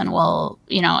consciousness, and we'll,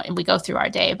 you know, we go through our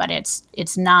day, but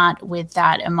it's not with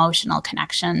that emotional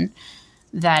connection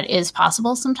that is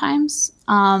possible sometimes.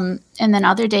 And then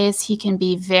other days he can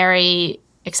be very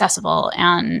accessible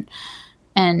and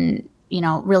you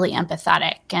know, really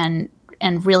empathetic and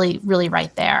really, really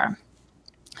right there.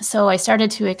 So I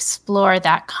started to explore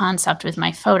that concept with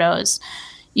my photos,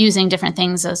 using different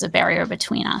things as a barrier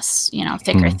between us, you know,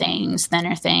 thicker things,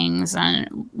 thinner things.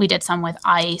 And we did some with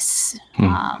ice.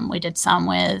 We did some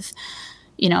with,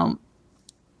 you know,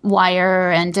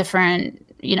 wire and different,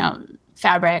 you know,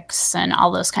 fabrics and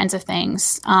all those kinds of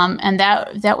things. And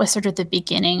that was sort of the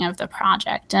beginning of the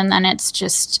project. And then it's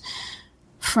just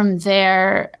from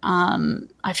there,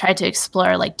 I've tried to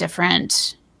explore like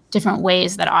different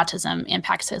ways that autism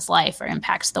impacts his life or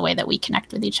impacts the way that we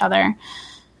connect with each other.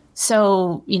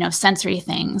 So, you know, sensory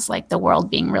things like the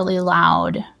world being really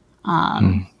loud,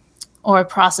 or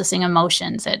processing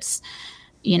emotions. It's,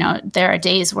 you know, there are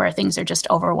days where things are just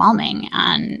overwhelming,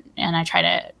 and I try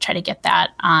to get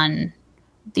that on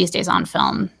these days on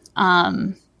film.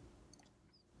 But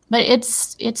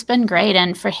it's been great.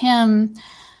 And for him,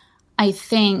 I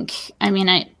think,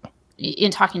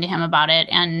 in talking to him about it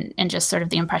and just sort of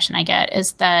the impression I get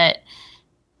is that,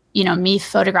 you know, me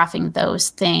photographing those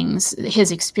things,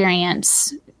 his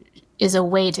experience is a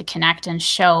way to connect and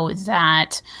show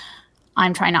that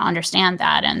I'm trying to understand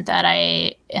that, and that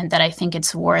I think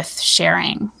it's worth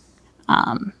sharing.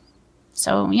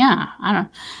 So yeah, I don't know.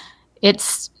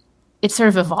 It's sort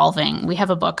of evolving. We have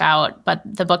a book out, but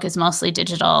the book is mostly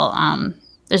digital.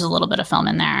 There's a little bit of film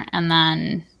in there, and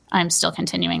then I'm still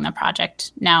continuing the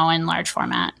project now in large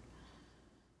format.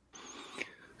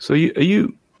 So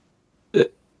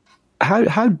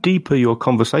how deep are your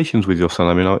conversations with your son?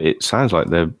 I mean, it sounds like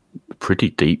they're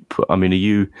pretty deep. I mean,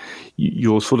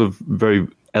 you're sort of very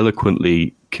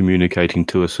eloquently communicating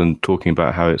to us and talking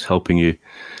about how it's helping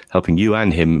you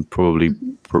and him probably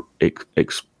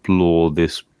explore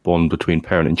this bond between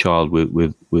parent and child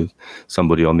with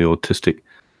somebody on the autistic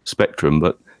spectrum.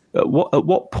 But at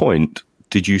what point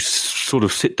did you sort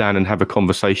of sit down and have a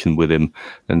conversation with him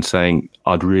and saying,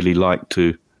 I'd really like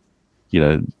to,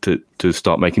 to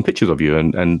start making pictures of you?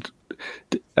 And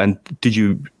did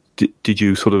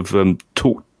you sort of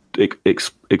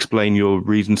explain your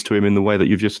reasons to him in the way that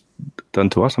you've just done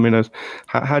to us? I mean,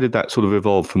 how did that sort of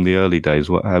evolve from the early days?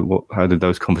 How did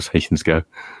those conversations go?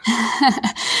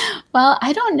 Well,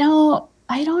 I don't know.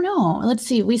 Let's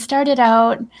see. I started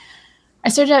out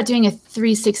doing a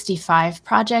 365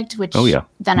 project, which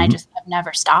then I just have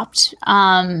never stopped.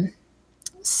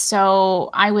 So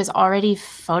I was already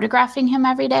photographing him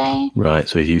every day. Right.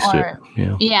 So he's used to it.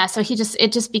 Yeah. Yeah. So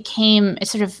it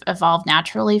sort of evolved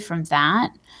naturally from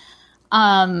that.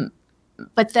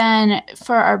 But then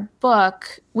for our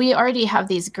book, we already have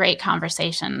these great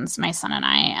conversations, my son and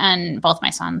I, and both my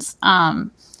sons.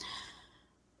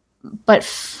 But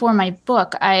for my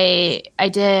book, I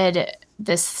did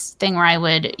this thing where I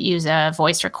would use a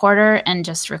voice recorder and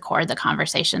just record the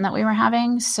conversation that we were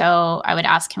having. So I would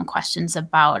ask him questions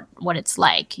about what it's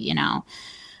like,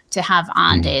 to have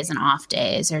on days and off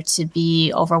days, or to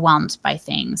be overwhelmed by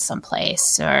things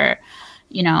someplace, or,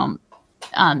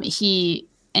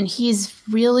 he's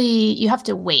really, you have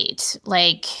to wait.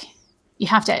 Like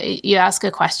you ask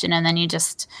a question and then you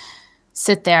just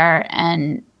sit there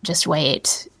and just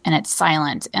wait, and it's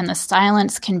silent, and the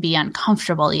silence can be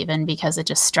uncomfortable even because it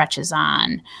just stretches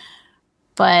on.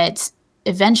 But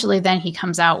eventually then he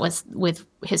comes out with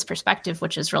his perspective,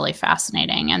 which is really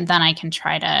fascinating. And then I can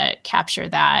try to capture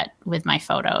that with my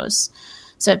photos.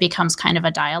 So it becomes kind of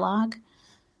a dialogue.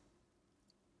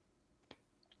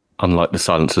 Unlike the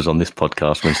silences on this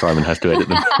podcast when Simon has to edit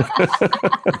them.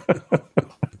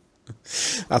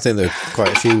 I think there are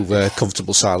quite a few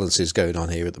comfortable silences going on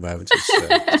here at the moment.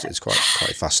 It's quite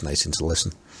fascinating to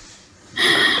listen.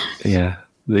 Yeah,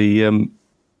 there's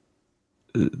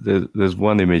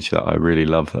one image that I really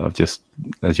love. I've just,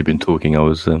 as you've been talking, I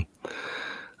was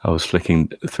flicking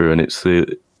through, and it's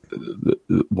the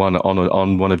one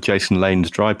on one of Jason Lane's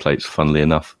dry plates. Funnily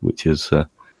enough, which is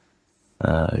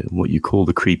what you call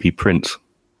the creepy prince.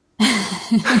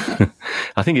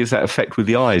 I think it's that effect with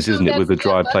the eyes, isn't it? With the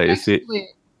dry plate.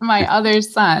 My other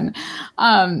son,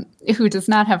 who does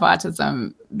not have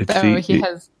autism, though he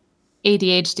has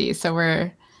ADHD. So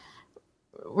we're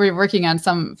working on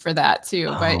some for that too.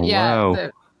 But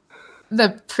wow.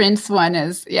 The Prince one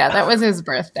is, that was his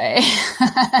birthday.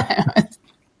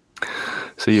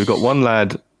 So you've got one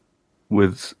lad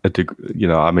with a degree,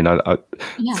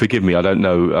 forgive me, I don't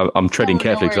know. I'm treading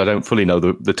carefully because I don't fully know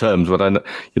the terms, but I know,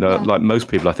 like most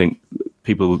people, I think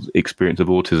people's experience of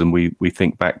autism, we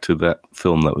think back to that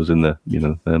film that was in the,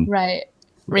 right.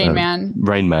 Rain Man.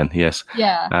 Rain Man, yes.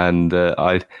 Yeah. And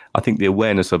I think the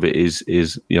awareness of it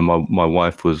is my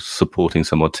wife was supporting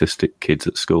some autistic kids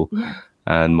at school. Yeah.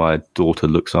 And my daughter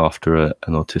looks after an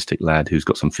autistic lad who's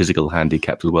got some physical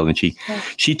handicaps as well. And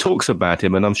she talks about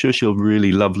him, and I'm sure she'll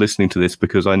really love listening to this,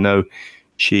 because I know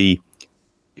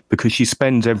because she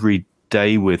spends every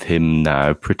day with him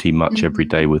now, pretty much every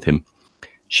day with him.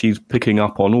 She's picking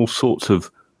up on all sorts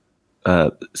of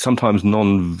sometimes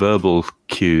non-verbal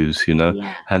cues,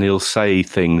 and he'll say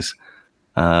things,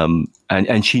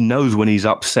 and she knows when he's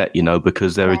upset,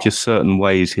 because there are just certain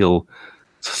ways he'll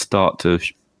start to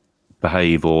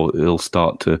behave, or he'll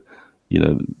start to,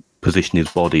 position his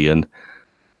body, and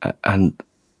that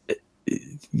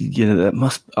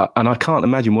must, and I can't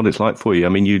imagine what it's like for you. I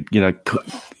mean,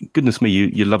 goodness me,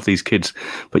 you love these kids,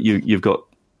 but you've got,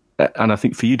 and I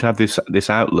think for you to have this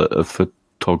outlet of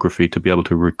photography to be able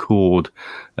to record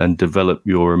and develop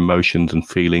your emotions and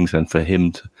feelings, and for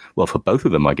him to, for both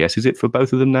of them, I guess, is it for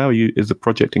both of them now? Is the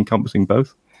project encompassing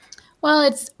both?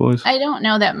 Well, I don't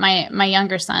know that my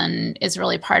younger son is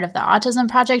really part of the autism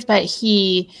project, but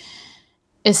he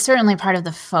is certainly part of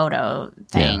the photo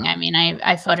thing. Yeah. I mean,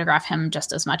 I photograph him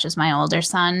just as much as my older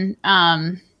son.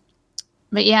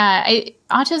 But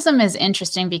autism is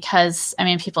interesting because, I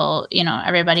mean, people,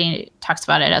 everybody talks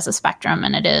about it as a spectrum,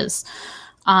 and it is.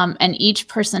 And each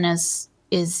person is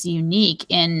unique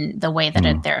in the way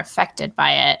that they're affected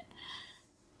by it.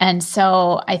 And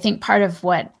so I think part of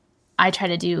what I try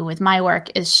to do with my work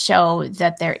is show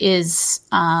that there is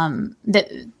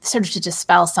that sort of to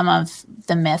dispel some of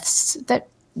the myths that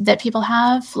people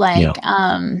have. Like,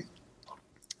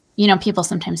 people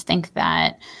sometimes think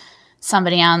that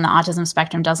somebody on the autism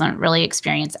spectrum doesn't really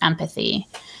experience empathy.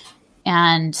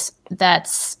 And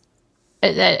that's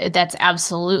That's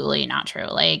absolutely not true.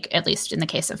 Like, at least in the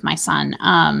case of my son.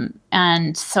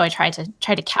 And so I try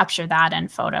to capture that in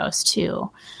photos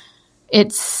too.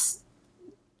 There's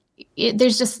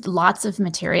just lots of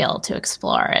material to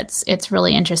explore. It's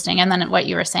really interesting. And then what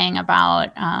you were saying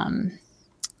about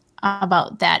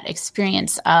that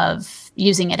experience of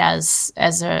using it as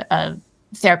a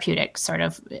therapeutic sort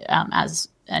of, as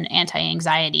an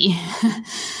anti-anxiety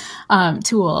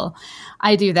tool.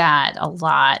 I do that a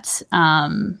lot.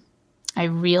 I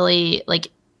really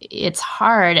it's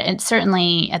hard. And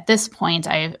certainly at this point,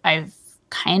 I've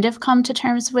kind of come to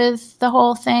terms with the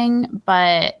whole thing,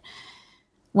 but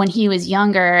when he was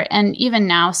younger, and even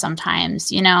now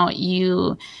sometimes,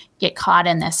 you get caught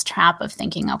in this trap of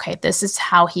thinking, okay, this is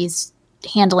how he's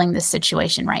handling this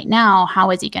situation right now. How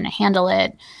is he going to handle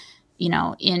it,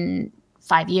 in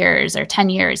 5 years or 10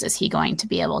 years? Is he going to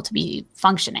be able to be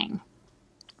functioning?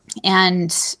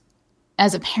 And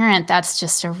as a parent, that's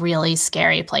just a really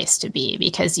scary place to be,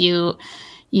 because you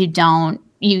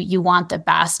want the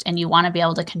best, and you want to be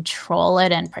able to control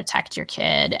it and protect your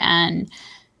kid, and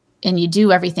you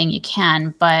do everything you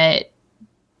can, but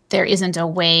there isn't a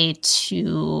way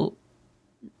to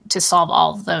solve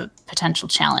all the potential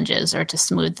challenges or to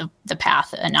smooth the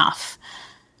path enough.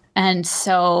 And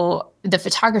so the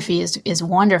photography is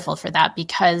wonderful for that,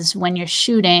 because when you're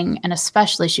shooting, and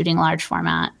especially shooting large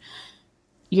format,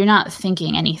 you're not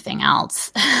thinking anything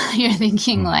else. You're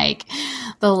thinking like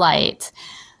the light,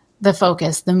 the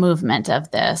focus, the movement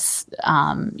of this.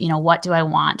 What do I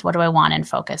want? What do I want in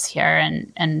focus here?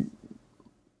 And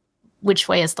which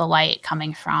way is the light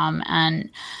coming from? And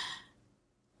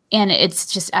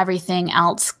it's just everything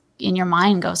else in your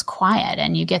mind goes quiet,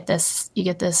 and you get this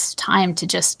time to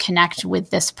just connect with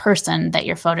this person that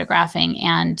you're photographing,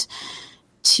 and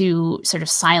to sort of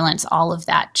silence all of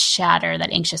that chatter,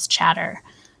 that anxious chatter.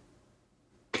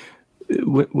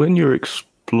 When you're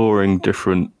exploring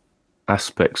different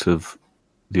aspects of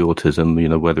the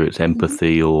autism, whether it's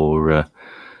empathy or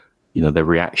their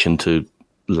reaction to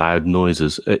loud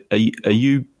noises, are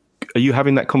you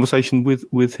having that conversation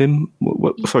with him?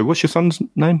 Sorry, what's your son's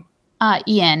name?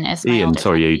 Ian is my Ian.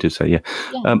 Sorry, you did say, yeah.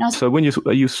 So when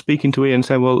are you speaking to Ian,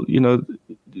 saying, well, do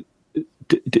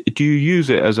you use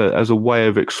it as a way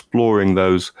of exploring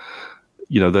those,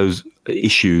 those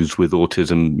issues with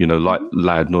autism, like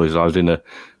loud noises? I was in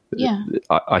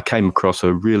I came across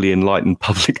a really enlightened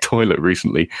public toilet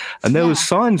recently, and there was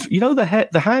signs,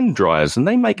 the hand dryers, and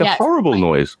they make a horrible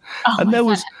noise. And there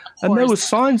was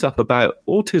signs up about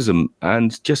autism,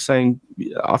 and just saying,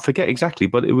 I forget exactly,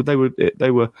 but they were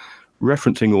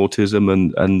referencing autism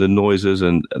and the noises,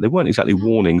 and they weren't exactly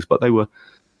warnings, but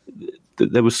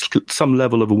there was some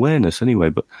level of awareness anyway.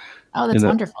 But that's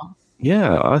wonderful.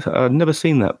 Yeah, I'd never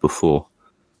seen that before.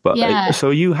 But so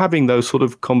are you having those sort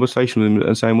of conversations with them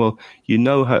and saying, well,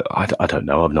 how, I don't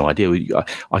know, I have no idea.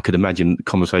 I could imagine the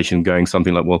conversation going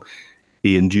something like, well,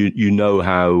 Ian, do you know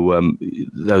how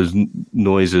those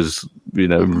noises,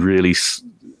 really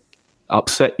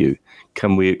upset you?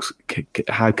 Would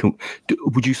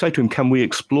you say to him, can we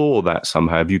explore that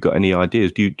somehow? Have you got any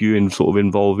ideas? Do you sort of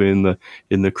involve in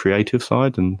the creative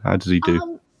side, and how does he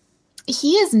do?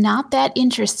 He is not that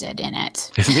interested in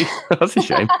it. Isn't he? That's a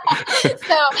shame.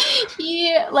 So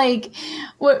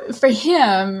for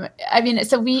him, I mean,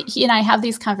 so he and I have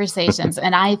these conversations,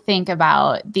 and I think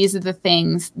about, these are the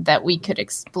things that we could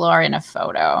explore in a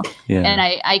photo. Yeah. And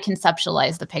I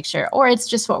conceptualize the picture, or it's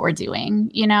just what we're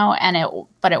doing,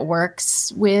 but it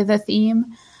works with a theme.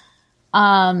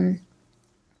 And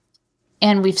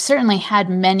we've certainly had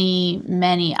many,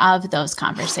 many of those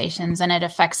conversations, and it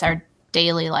affects our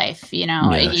daily life. He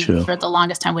for the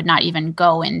longest time would not even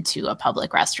go into a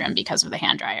public restroom because of the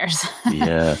hand dryers.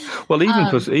 Yeah. Well, even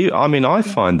because I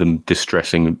find them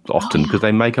distressing often, because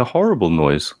they make a horrible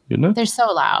noise, They're so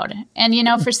loud. And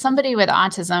for somebody with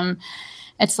autism,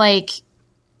 it's like,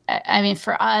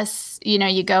 for us,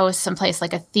 you go someplace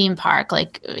like a theme park,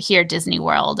 like here Disney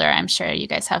World, or I'm sure you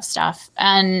guys have stuff,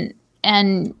 and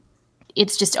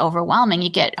it's just overwhelming. You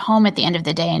get home at the end of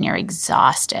the day and you're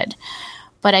exhausted.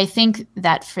 But I think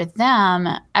that for them,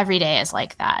 every day is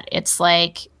like that. It's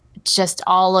like just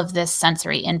all of this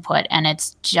sensory input, and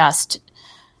it's just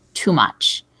too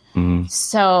much. Mm-hmm.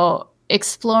 So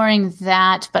exploring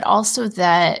that, but also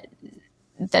that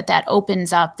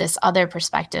opens up this other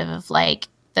perspective of like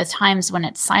the times when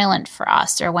it's silent for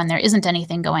us, or when there isn't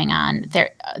anything going on,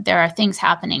 there are things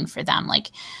happening for them. Like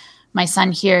my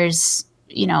son hears,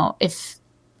 if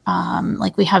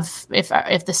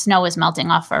if the snow is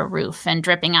melting off our roof and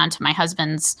dripping onto my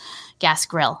husband's gas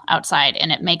grill outside, and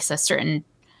it makes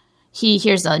he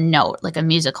hears a note, like a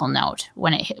musical note,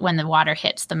 when the water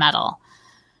hits the metal.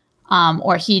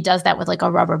 Or he does that with like a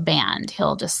rubber band.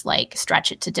 He'll just like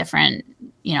stretch it to different,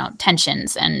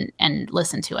 tensions and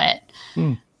listen to it.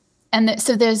 And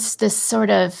so there's this sort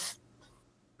of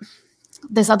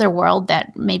this other world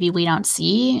that maybe we don't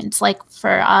see. It's like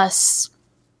for us,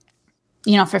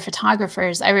 for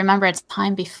photographers, I remember it's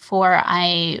time before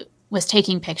I was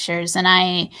taking pictures and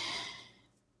I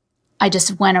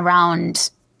just went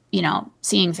around,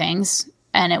 seeing things,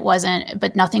 and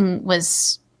but nothing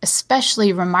was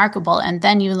especially remarkable. And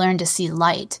then you learn to see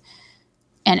light,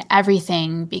 and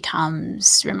everything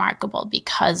becomes remarkable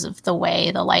because of the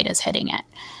way the light is hitting it.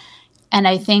 And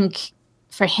I think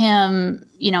for him,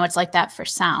 it's like that for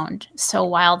sound. So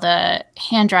while the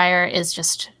hand dryer is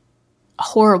just a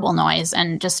horrible noise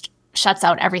and just shuts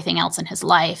out everything else in his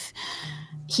life,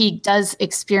 he does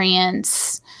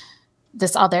experience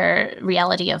this other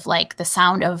reality of like the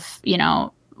sound of,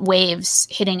 waves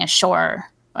hitting a shore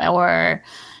or,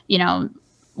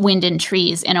 wind in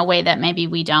trees in a way that maybe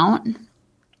we don't.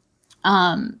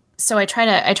 So I try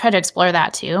to explore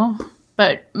that too.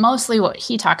 But mostly what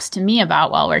he talks to me about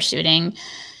while we're shooting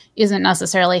isn't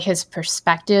necessarily his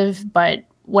perspective, but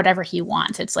whatever he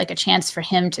wants. It's like a chance for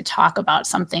him to talk about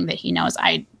something that he knows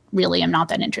I really am not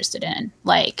that interested in.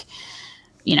 Like,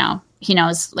 he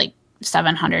knows like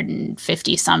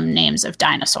 750 some names of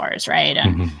dinosaurs, right?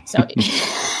 And so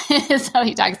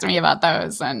he talks to me about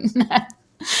those, and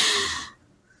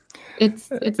it's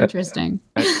interesting.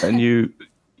 And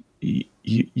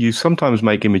you sometimes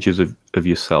make images of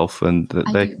yourself, and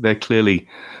they're clearly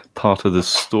part of the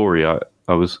story. I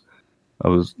was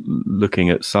looking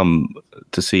at some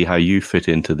to see how you fit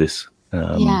into this,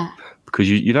 because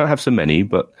you don't have so many,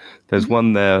 but there's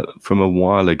one there from a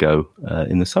while ago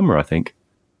in the summer, I think,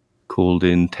 called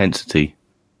Intensity,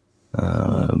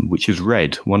 which is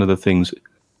red. One of the things.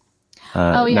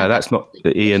 No, that's not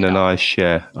Ian and I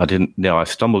share. I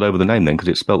stumbled over the name then because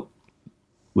it's spelt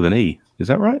with an E. Is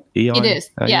that right? E-I? It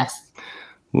is, yes.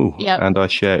 Ooh, yep. And I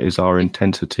share is our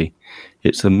intensity.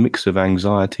 It's a mix of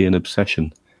anxiety and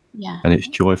obsession. Yeah. And it's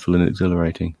joyful and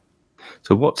exhilarating.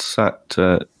 So what's that?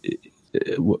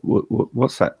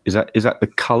 What's that? Is that the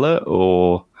color,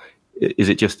 or is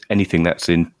it just anything that's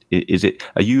in? Is it?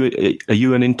 Are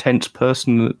you an intense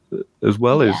person as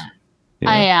well? Yeah.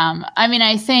 I am. I mean,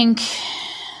 I think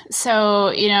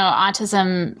so.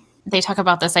 Autism. They talk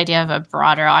about this idea of a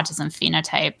broader autism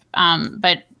phenotype,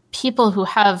 but people who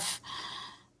have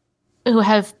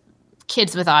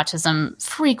kids with autism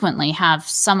frequently have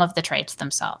some of the traits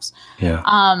themselves. Yeah.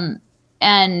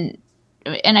 And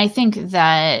I think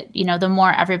that, the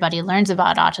more everybody learns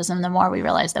about autism, the more we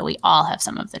realize that we all have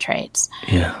some of the traits.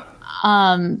 Yeah.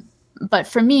 But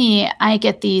for me, I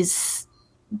get these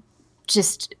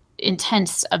just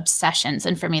intense obsessions.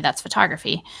 And for me, that's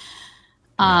photography.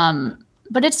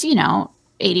 But it's,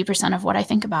 80% of what I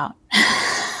think about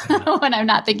when I'm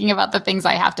not thinking about the things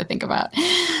I have to think about.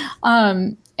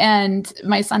 And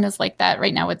my son is like that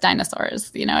right now with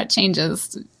dinosaurs. It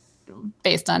changes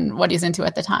based on what he's into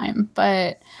at the time.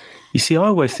 But you see, I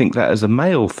always think that as a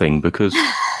male thing, because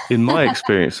in my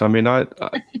experience, I mean, the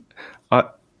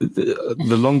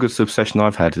longest obsession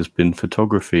I've had has been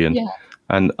photography, and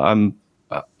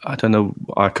I don't know,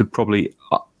 I could probably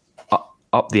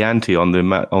up the ante on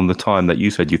the time that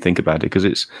you said you think about it, because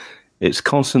it's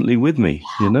constantly with me,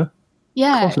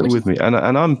 constantly with me, and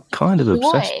I'm kind of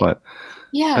obsessed by it.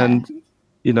 Yeah. And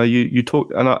you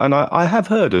talk, and I have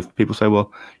heard of people say,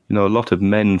 well, a lot of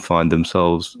men find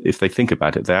themselves, if they think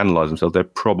about it, they analyze themselves, they're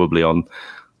probably on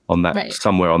that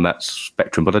somewhere on that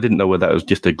spectrum. But I didn't know whether that was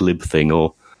just a glib thing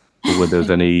or whether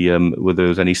there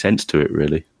was any sense to it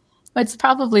really. It's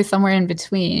probably somewhere in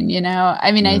between.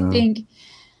 I mean,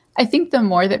 I think the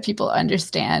more that people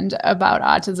understand about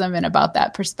autism and about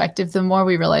that perspective, the more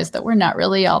we realize that we're not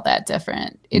really all that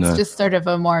different. It's just sort of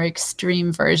a more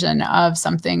extreme version of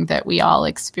something that we all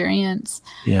experience.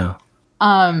 Yeah.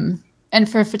 And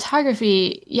for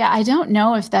photography, I don't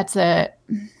know if that's I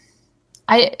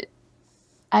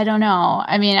don't know.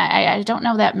 I mean, I don't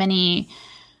know that many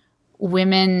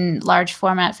women large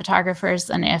format photographers,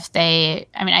 and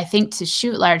I think to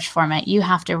shoot large format you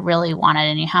have to really want it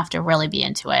and you have to really be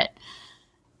into it,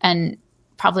 and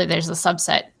probably there's a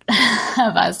subset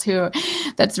of us who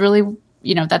that's really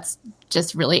that's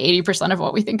just really 80% of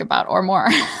what we think about or more.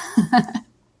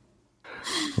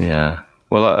 Yeah,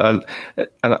 well,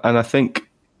 I think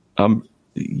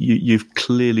you've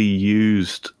clearly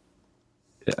used,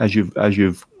 as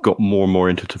you've got more and more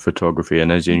into photography, and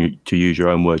to use your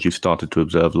own words, you've started to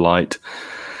observe light,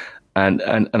 and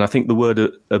I think the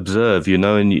word observe,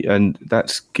 and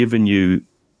that's given you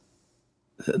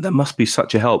that must be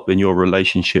such a help in your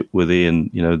relationship with Ian.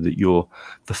 That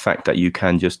the fact that you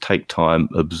can just take time,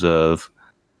 observe,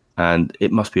 and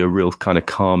it must be a real kind of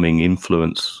calming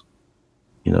influence.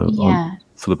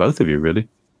 For the both of you, really.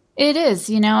 It is.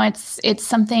 It's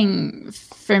something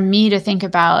for me to think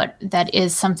about that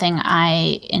is something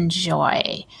I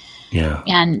enjoy. Yeah.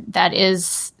 And that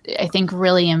is, I think,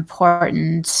 really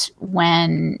important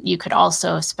when you could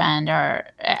also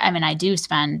I do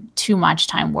spend too much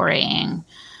time worrying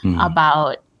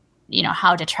about,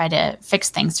 how to try to fix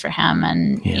things for him.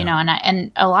 And,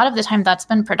 and a lot of the time that's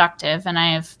been productive. And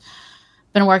I've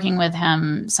been working with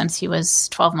him since he was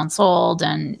 12 months old.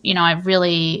 And, I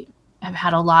really have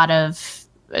had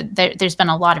there's been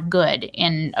a lot of good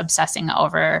in obsessing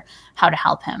over how to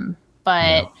help him.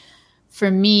 But for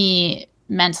me,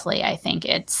 mentally, I think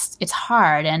it's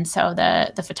hard. And so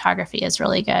the photography is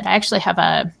really good. I actually have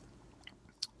a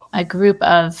group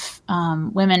of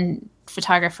women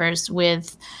photographers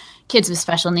with kids with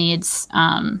special needs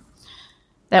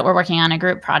that we're working on a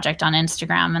group project on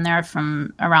Instagram, and they're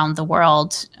from around the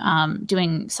world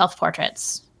doing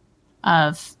self-portraits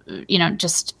of,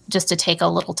 just to take a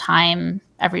little time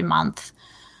every month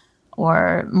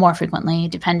or more frequently,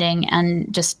 depending,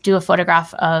 and just do a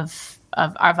photograph of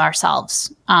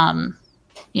ourselves, to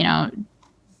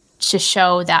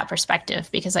show that perspective,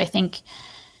 because I think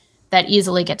that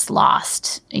easily gets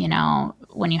lost.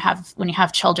 When you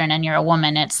have children and you're a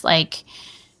woman, it's like,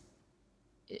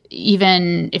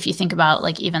 even if you think about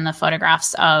like even the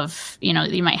photographs of,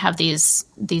 you might have these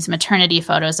maternity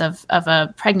photos of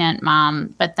a pregnant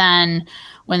mom, but then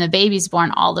when the baby's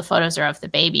born, all the photos are of the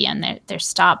baby, and they're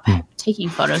stop taking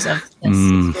photos of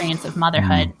this experience of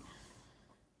motherhood.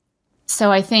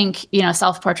 So I think,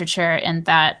 self-portraiture in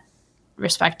that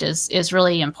respect is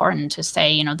really important to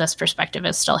say, this perspective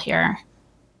is still here.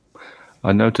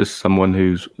 I noticed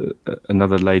someone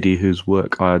another lady whose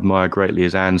work I admire greatly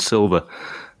is Anne Silver.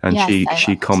 And yes,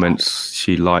 she comments,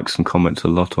 she likes and comments a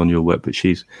lot on your work, but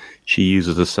she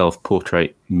uses the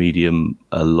self-portrait medium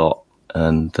a lot.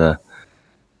 And,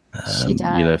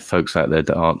 folks out there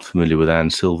that aren't familiar with Anne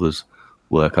Silver's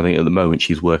work, I think at the moment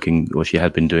she's working, or she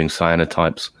had been doing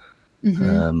cyanotypes,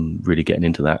 really getting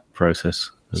into that process.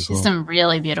 She's some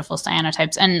really beautiful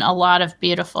cyanotypes and a lot of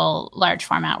beautiful large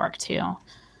format work too.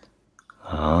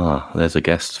 There's a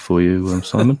guest for you,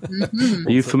 Simon.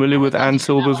 Are you familiar with Anne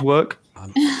Silver's work?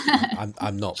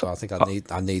 I'm not, but I think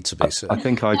I need to be. So.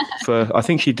 I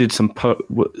think she did some.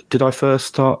 Did I first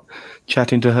start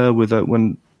chatting to her with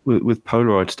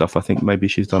Polaroid stuff? I think maybe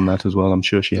she's done that as well. I'm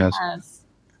sure she has.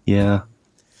 Yeah.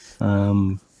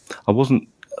 I wasn't.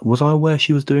 Was I aware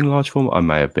she was doing large format? I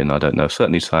may have been. I don't know.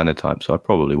 Certainly cyanotype. So I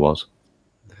probably was.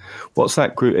 What's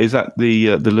that group? Is that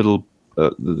the little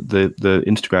the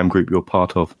Instagram group you're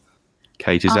part of,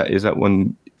 Kate? Is that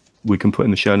one we can put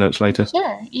in the show notes later?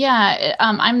 Sure. Yeah.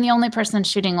 I'm the only person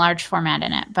shooting large format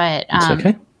in it, but it's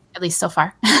okay. At least so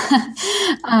far.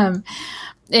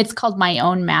 It's called My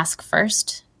Own Mask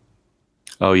First.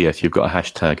 Oh yes, you've got a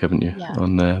hashtag, haven't you,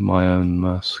 on there? My Own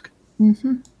Mask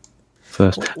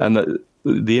First, and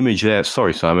the image there.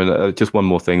 Sorry, Simon. Just one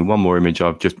more thing. One more image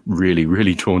I've just really,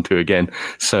 really drawn to again.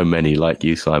 So many like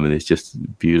you, Simon. It's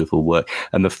just beautiful work,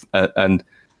 and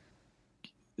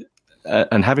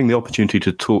and having the opportunity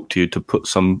to talk to you, to put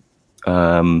some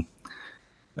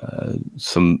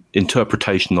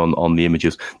interpretation on the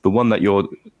images. The one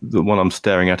I'm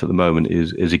staring at the moment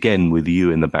is again with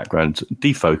you in the background,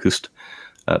 defocused,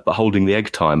 but holding the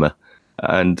egg timer.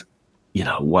 And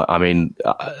what I mean,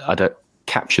 I don't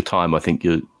capture time. I think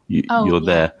you're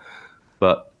there,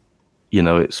 but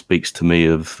it speaks to me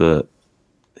of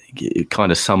it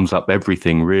kind of sums up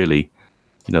everything really.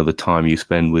 The time you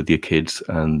spend with your kids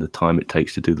and the time it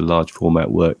takes to do the large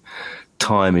format work,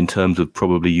 time in terms of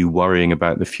probably you worrying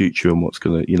about the future and what's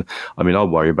going to, I mean, I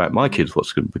worry about my kids,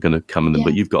 what's going to come in them,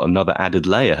 but you've got another added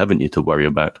layer, haven't you, to worry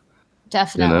about?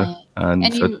 Definitely.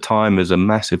 And so time is a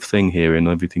massive thing here in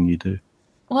everything you do.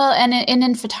 Well, and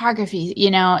in photography,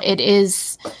 it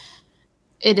is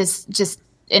just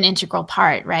an integral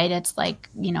part, right? It's like,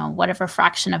 whatever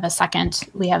fraction of a second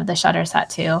we have the shutter set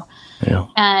to. Yeah.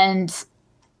 And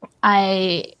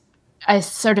I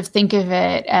sort of think of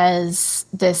it as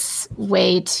this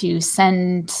way to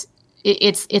send.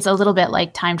 It's a little bit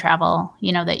like time travel,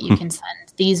 that you can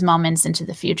send these moments into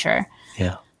the future.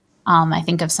 Yeah. I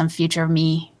think of some future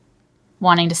me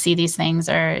wanting to see these things,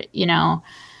 or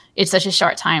it's such a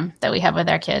short time that we have with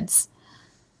our kids.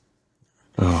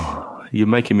 Oh, you're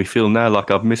making me feel now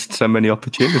like I've missed so many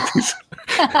opportunities.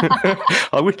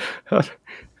 I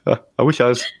wish I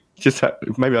was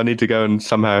maybe I need to go and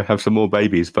somehow have some more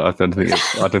babies, but I don't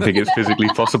think it's physically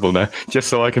possible now. Just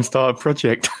so I can start a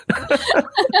project.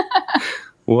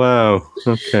 Wow.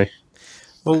 Okay.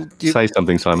 Well, say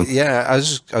something, Simon. Yeah, I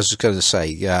was just going to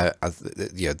say,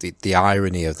 the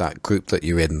irony of that group that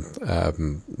you're in,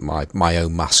 my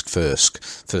own mask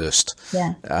first.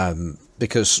 Yeah.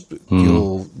 Because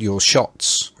your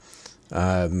shots,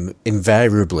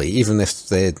 invariably, even if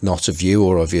they're not of you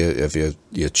or of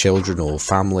your children or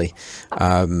family,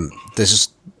 there's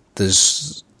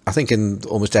I think in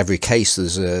almost every case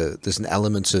there's an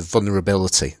element of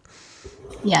vulnerability.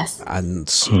 Yes, and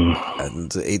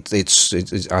it's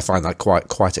I find that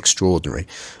quite extraordinary,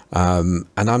 and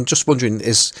I'm just wondering,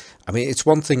 it's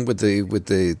one thing with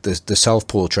the self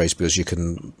portraits, because you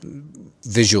can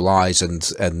visualize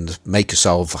and make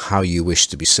yourself how you wish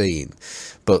to be seen,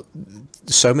 but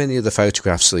so many of the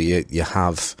photographs that you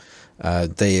have,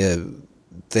 they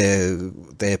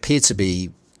appear to be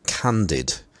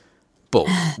candid, but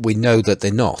we know that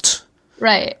they're not.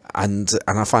 Right. And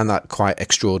I find that quite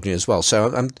extraordinary as well.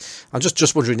 So I'm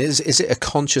just wondering, is it a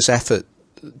conscious effort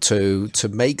to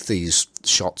make these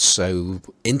shots so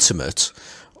intimate,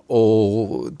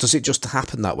 or does it just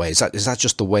happen that way? Is that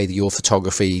just the way that your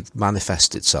photography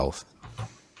manifests itself?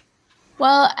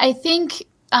 Well, I think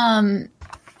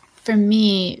for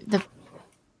me,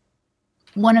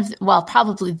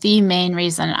 probably the main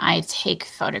reason I take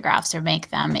photographs or make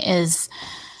them is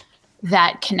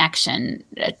that connection,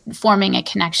 forming a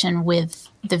connection with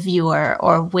the viewer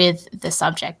or with the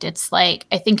subject. It's like,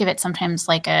 I think of it sometimes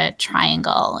like a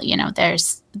triangle.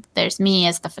 There's me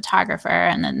as the photographer,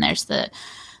 and then there's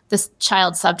this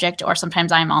child subject, or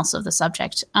sometimes I'm also the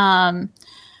subject. And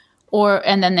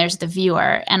then there's the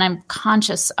viewer, and I'm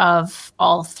conscious of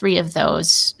all three of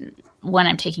those when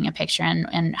I'm taking a picture,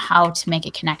 and how to make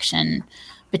a connection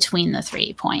between the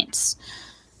 3 points.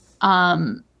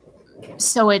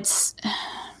 So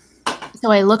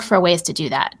I look for ways to do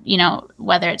that,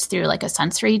 whether it's through like a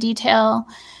sensory detail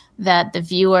that the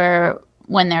viewer,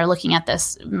 when they're looking at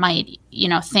this, might,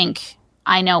 think,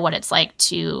 I know what it's like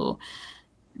to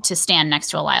stand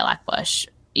next to a lilac bush,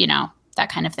 that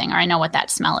kind of thing, or I know what that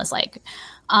smell is like.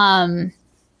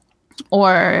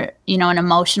 Or, an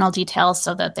emotional detail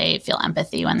so that they feel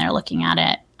empathy when they're looking at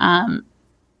it.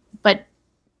 But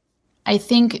I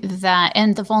think that,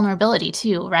 and the vulnerability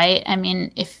too, right? I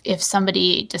mean, if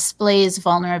somebody displays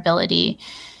vulnerability,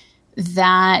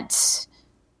 that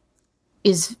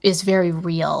is very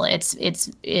real.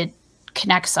 It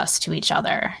connects us to each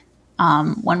other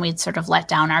when we sort of let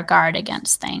down our guard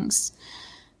against things.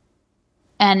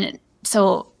 And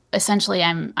so essentially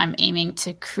I'm aiming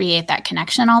to create that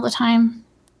connection all the time.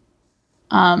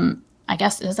 I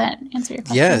guess, does that answer your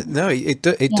question? Yeah, no, it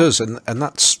does, and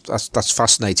that's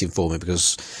fascinating for me,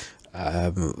 because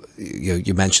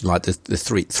you mentioned like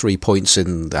the three points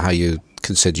in how you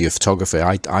consider your photography.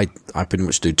 I pretty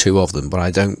much do two of them, but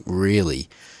I don't really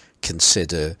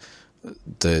consider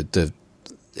the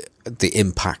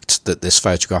impact that this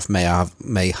photograph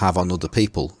may have on other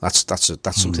people. That's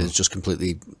something that's just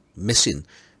completely missing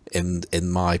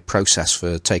in my process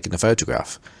for taking a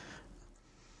photograph.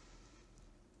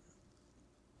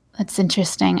 That's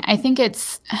interesting. I think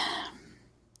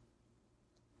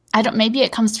maybe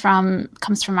it comes from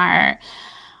our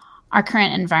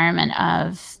current environment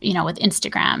of, with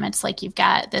Instagram. It's like you've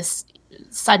got this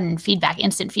sudden feedback,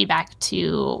 instant feedback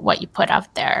to what you put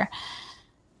out there.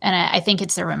 And I think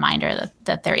it's a reminder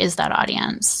that there is that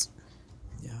audience.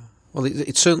 Yeah. Well,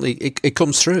 it certainly it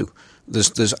comes through.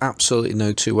 There's absolutely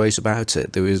no two ways about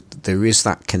it. There is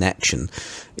that connection.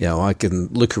 I can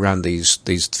look around these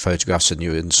photographs, and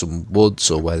you're in some woods,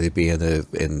 or whether it be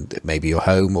in maybe your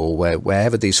home, or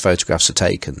wherever these photographs are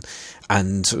taken,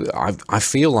 and I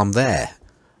feel I'm there.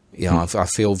 I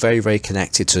feel very, very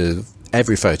connected to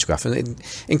every photograph, and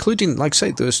including, like I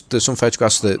say, there's some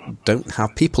photographs that don't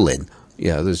have people in.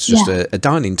 There's just a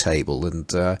dining table,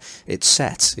 and it's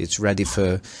set. It's ready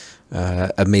for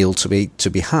a meal to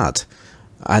be had,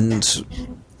 and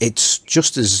it's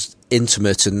just as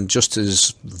intimate and just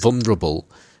as vulnerable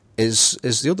as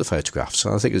the other photographs.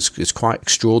 So I think it's quite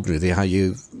extraordinary how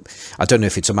I don't know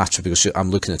if it's a matter because I'm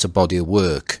looking at a body of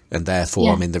work, and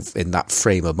therefore I'm in that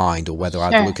frame of mind, or whether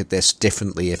I'd look at this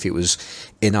differently if it was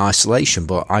in isolation.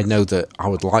 But I know that I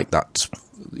would like that.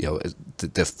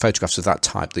 The photographs of that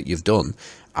type that you've done,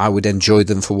 I would enjoy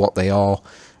them for what they are,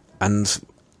 and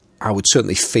I would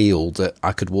certainly feel that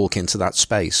I could walk into that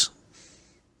space.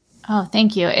 Oh,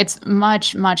 thank you. It's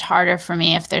much, much harder for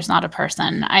me if there's not a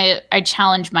person. I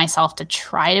challenge myself to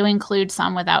try to include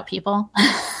some without people,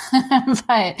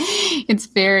 but it's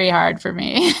very hard for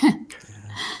me.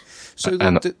 So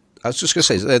I was just going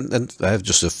to say, and I have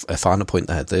just a final point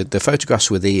there. The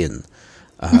photographs with Ian,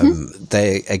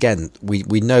 they again, we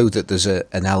know that there's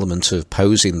an element of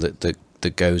posing that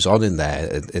goes on in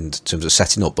there in terms of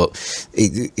setting up, but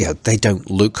they don't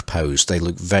look posed. They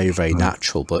look very, very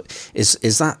natural. But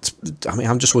is that? I mean,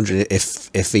 I'm just wondering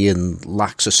if Ian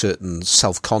lacks a certain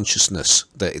self-consciousness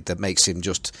that makes him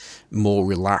just more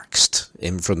relaxed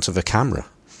in front of a camera.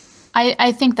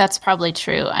 I think that's probably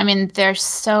true. I mean, they're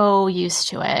so used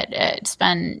to it. It's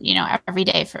been, every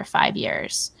day for 5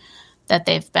 years that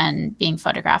they've been being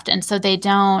photographed. And so they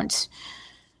don't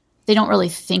really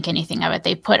think anything of it.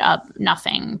 They put up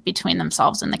nothing between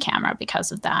themselves and the camera because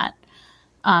of that.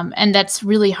 And that's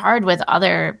really hard with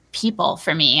other people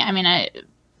for me. I mean,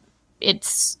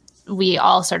 we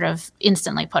all sort of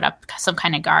instantly put up some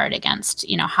kind of guard against,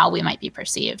 how we might be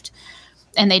perceived.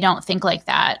 And they don't think like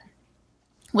that,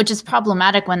 which is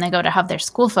problematic when they go to have their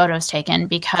school photos taken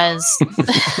because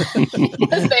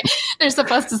they're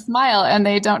supposed to smile and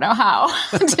they don't know how.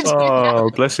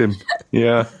 Bless him.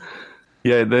 Yeah.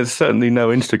 Yeah, there's certainly no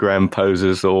Instagram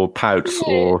poses or pouts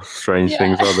or strange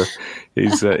things, are there?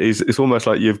 It's almost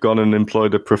like you've gone and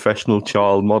employed a professional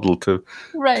child model to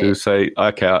say,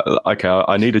 okay,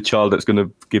 I need a child that's going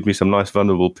to give me some nice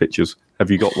vulnerable pictures.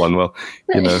 Have you got one? Well,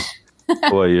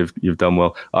 boy, you've done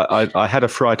well. I had a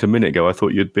fright a minute ago. I thought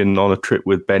you'd been on a trip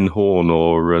with Ben Horn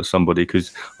or somebody,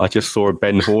 because I just saw a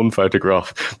Ben Horn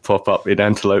photograph pop up in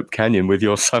Antelope Canyon with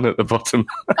your son at the bottom.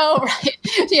 Oh, right.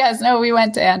 Yes. No, we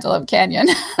went to Antelope Canyon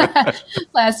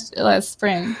last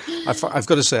spring. I've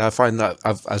got to say, I find that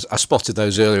I spotted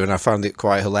those earlier, and I found it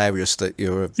quite hilarious that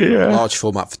you're a large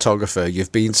format photographer.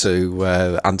 You've been to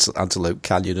Antelope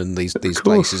Canyon and these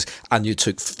places, and you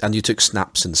took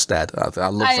snaps instead. I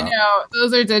love that. I know.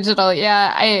 Those are digital.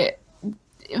 Yeah.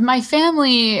 My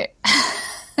family,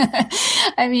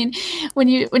 I mean, when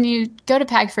you go to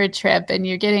pack for a trip and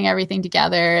you're getting everything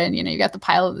together and, you got the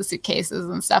pile of the suitcases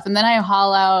and stuff. And then I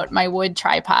haul out my wood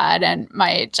tripod and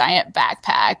my giant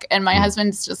backpack. And my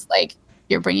husband's just like,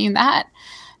 you're bringing that?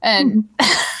 And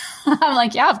I'm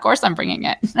like, yeah, of course I'm bringing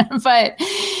it.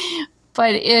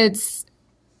 but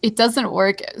it doesn't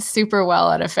work super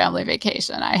well at a family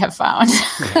vacation, I have found.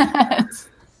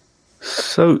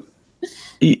 So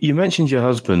you mentioned your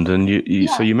husband, and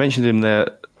so you mentioned him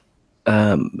there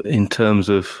in terms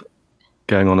of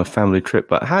going on a family trip.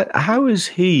 But how is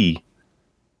he?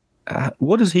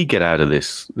 What does he get out of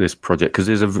this project? Because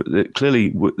there's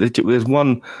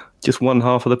just one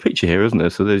half of the picture here, isn't there?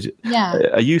 So there's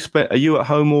Are you at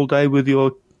home all day with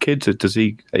your kids? Or is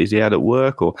he out at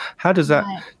work, or how does that?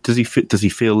 Right. Does he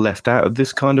feel left out of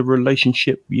this kind of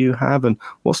relationship you have, and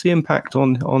what's the impact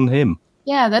on him?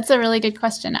 Yeah, that's a really good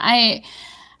question. I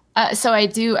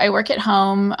work at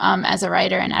home as a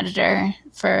writer and editor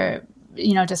for,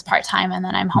 just part-time, and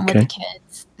then I'm home with the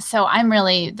kids. So I'm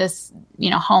really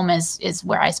home is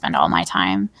where I spend all my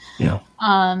time. Yeah.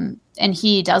 And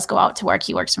he does go out to work.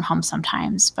 He works from home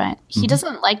sometimes, but he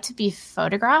doesn't like to be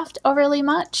photographed overly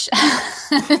much.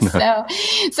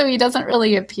 So he doesn't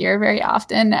really appear very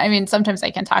often. I mean, sometimes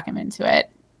I can talk him into it.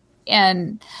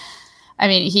 And I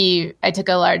mean, I took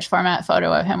a large format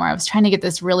photo of him where I was trying to get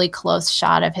this really close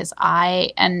shot of his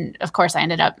eye. And of course I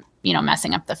ended up,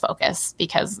 messing up the focus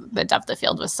because the depth of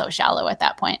field was so shallow at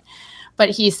that point.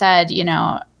 But he said,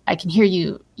 I can hear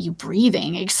you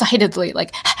breathing excitedly,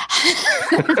 like,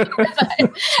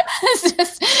 it's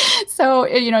just so,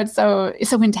 it's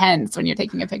so intense when you're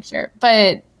taking a picture.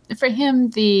 But for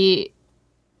him,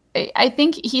 I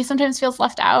think he sometimes feels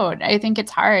left out. I think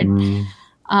it's hard.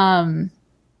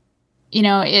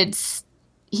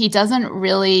 He doesn't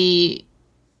really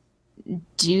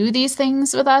do these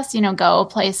things with us, go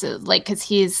places like, cause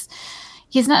he's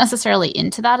not necessarily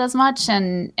into that as much.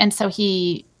 And so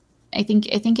I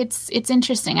think it's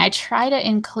interesting. I try to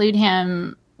include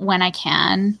him when I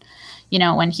can,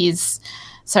 when he's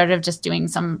sort of just doing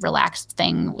some relaxed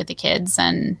thing with the kids.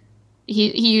 And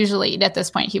he usually, at this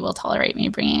point, he will tolerate me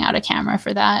bringing out a camera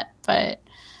for that. But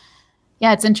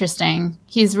yeah, it's interesting.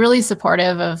 He's really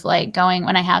supportive of like going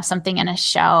when I have something in a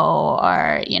show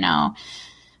or,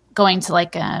 going to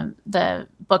like the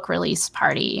book release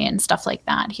party and stuff like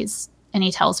that. And he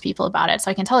tells people about it.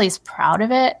 So I can tell he's proud of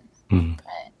it. But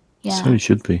yeah. So he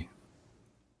should be.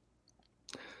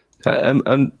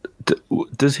 And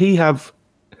does he have,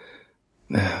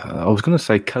 I was going to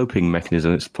say coping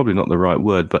mechanism. It's probably not the right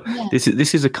word, but this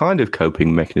is a kind of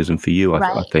coping mechanism for you,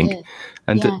 I think.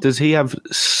 And does he have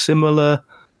similar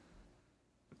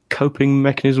coping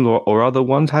mechanisms or other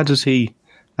ones? How does he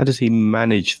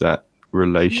manage that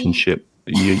relationship?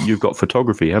 You've got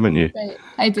photography, haven't you? Right.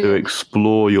 I do. To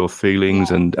explore your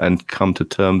feelings and come to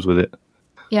terms with it.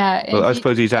 Yeah. Well, I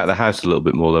suppose he's out of the house a little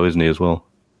bit more, though, isn't he, as well?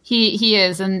 He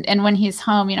is. And when he's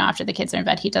home, after the kids are in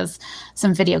bed, he does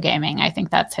some video gaming. I think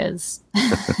that's his,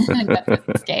 that's his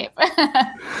escape.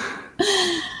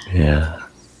 Yeah.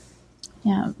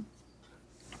 Yeah.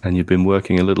 And you've been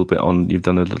working you've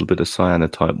done a little bit of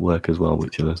cyanotype work as well,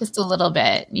 which is just a little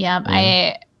bit.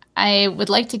 Yeah. I would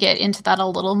like to get into that a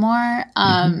little more.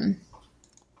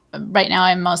 Right now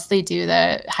I mostly do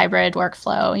the hybrid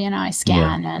workflow. I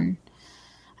scan and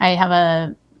I have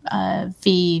a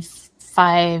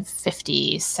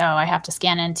V550, so I have to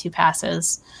scan in 2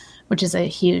 passes, which is a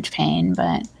huge pain,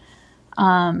 but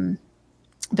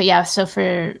yeah, so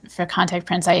for contact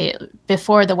prints,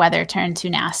 before the weather turned too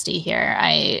nasty here,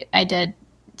 I did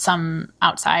some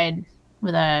outside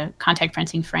with a contact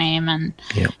printing frame and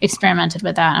experimented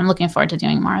with that. I'm looking forward to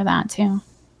doing more of that too.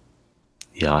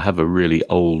 Yeah, I have a really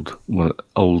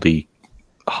oldie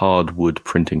hardwood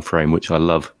printing frame, which I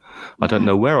love. I don't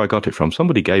know where I got it from.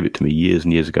 Somebody gave it to me years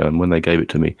and years ago, and when they gave it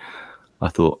to me, I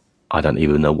thought, I don't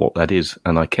even know what that is,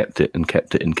 and I kept it and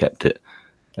kept it and kept it.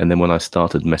 And then when I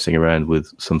started messing around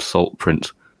with some salt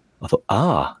prints, I thought,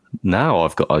 now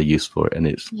I've got a use for it. And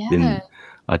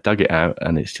I dug it out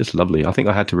and it's just lovely. I think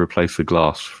I had to replace the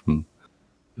glass I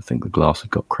think the glass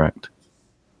had got cracked.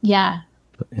 Yeah.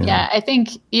 Yeah. I think,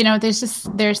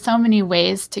 there's so many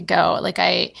ways to go. Like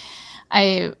I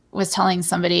was telling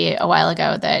somebody a while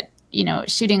ago that,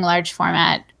 shooting large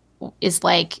format is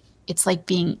it's like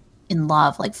being in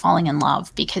love, like falling in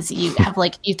love, because you have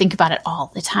you think about it all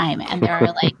the time, and there are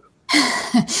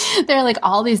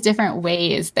all these different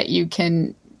ways that you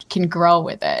can grow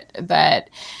with it, that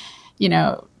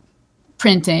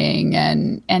printing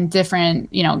and different,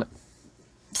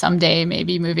 someday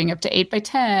maybe moving up to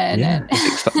 8x10. Yeah,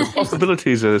 the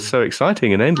possibilities are so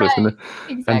exciting and endless, right,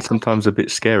 and sometimes a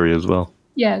bit scary as well.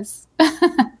 Yes.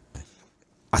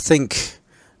 I think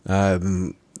our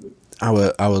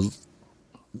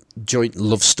joint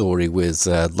love story with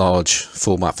large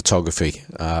format photography,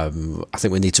 I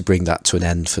think we need to bring that to an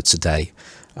end for today.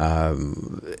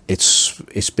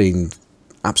 It's been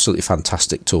absolutely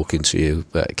fantastic talking to you,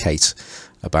 Kate,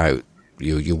 about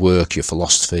your work, your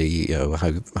philosophy,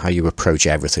 how you approach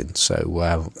everything.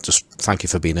 So just thank you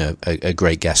for being a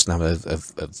great guest and having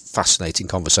a fascinating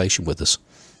conversation with us.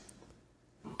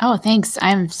 Oh, thanks.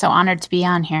 I'm so honored to be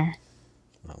on here.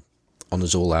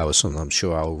 Honours all ours, and I'm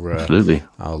sure absolutely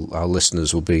our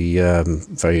listeners will be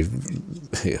very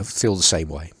feel the same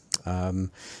way.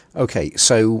 Okay,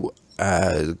 so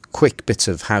quick bit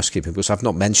of housekeeping, because I've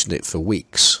not mentioned it for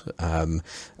weeks, and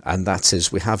that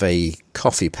is we have a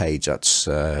coffee page that's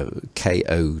ko-fi.com,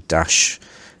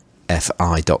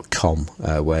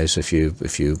 whereas if you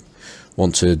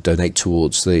want to donate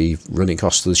towards the running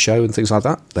costs of the show and things like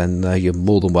that, then you're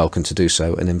more than welcome to do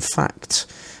so. And in fact,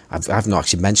 I've not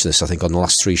actually mentioned this, I think, on the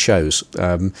last 3 shows,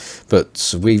 but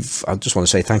I just want to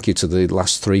say thank you to the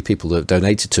last 3 people that have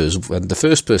donated to us. And the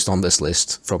first person on this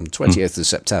list from 28th of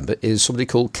September is somebody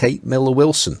called Kate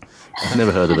Miller-Wilson. I've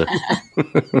never heard of it.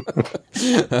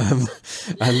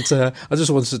 And I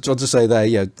just wanted to say there,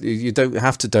 you don't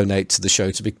have to donate to the show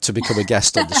to become a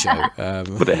guest on the show.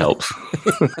 But it helps.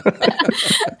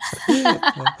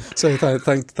 So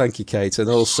thank you, Kate. And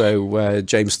also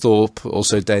James Thorpe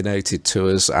also donated to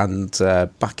us. And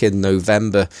back in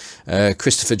November,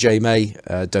 Christopher J. May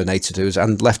donated to us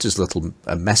and left us a little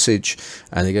message.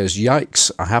 And he goes,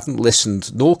 "Yikes, I haven't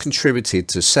listened nor contributed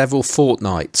to several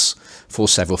fortnights.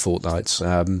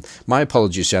 My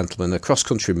apologies, gentlemen. A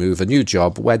cross-country move, a new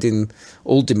job, wedding,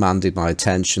 all demanded my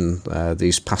attention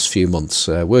these past few months.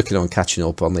 Working on catching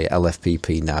up on the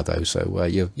LFPP now, though. So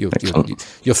you're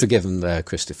forgiven there,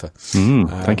 Christopher.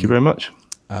 Thank you very much.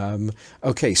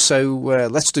 Okay, so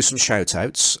let's do some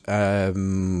shout-outs.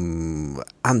 Andrew,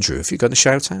 have you got any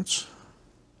shout-outs?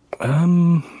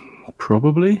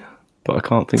 Probably, but I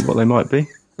can't think what they might be.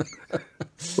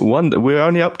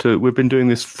 We've been doing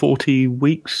this 40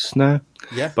 weeks now.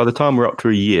 Yeah. By the time we're up to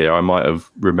a year, I might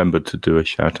have remembered to do a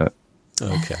shout out.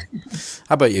 Okay.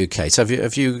 How about you, Kate? Have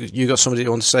you got somebody you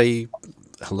want to say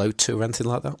hello to or anything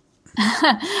like that?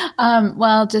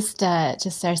 Well, just our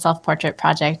self-portrait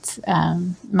project,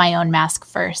 My Own Mask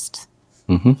First.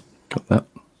 Got that.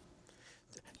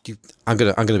 I'm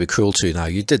gonna be cruel to you now.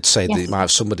 You did say that you might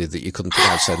have somebody that you couldn't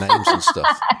pronounce their names and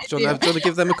stuff. Do you want to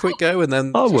give them a quick go and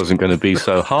then? I wasn't going to be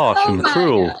so harsh and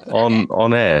cruel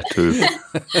on air to.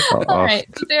 All right,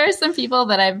 there are some people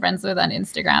that I'm friends with on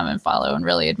Instagram and follow and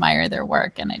really admire their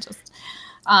work, and I just,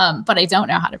 but I don't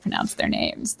know how to pronounce their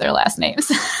last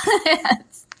names.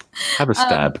 Have a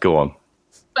stab. Go on.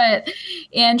 But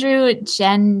Andrew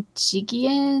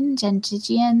Genjigian,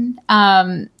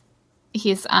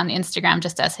 he's on Instagram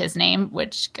just as his name,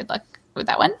 which good luck with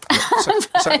that one.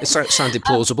 It sounded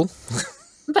plausible.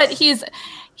 But his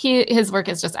work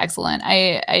is just excellent.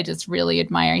 I just really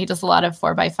admire. He does a lot of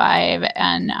 4x5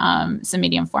 and some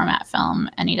medium format film,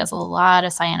 and he does a lot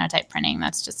of cyanotype printing.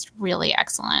 That's just really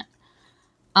excellent.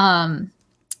 And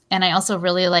I also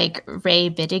really like Ray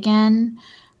Bidigan,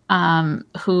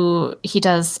 who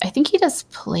I think he does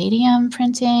palladium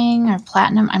printing or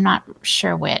platinum. I'm not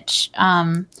sure which.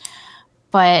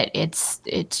 But it's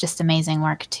just amazing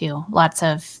work too. Lots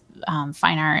of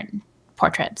fine art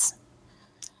portraits.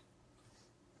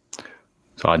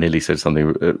 So I nearly said something.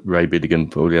 Ray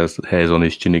Bidigan probably has hairs on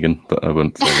his chinnigan, but I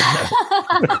won't say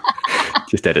that.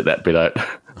 Just edit that bit out.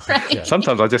 Right. Yeah.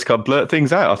 Sometimes I just can't blurt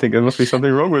things out. I think there must be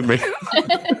something wrong with me.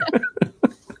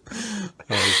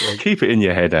 Keep it in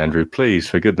your head, Andrew, please,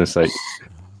 for goodness sake.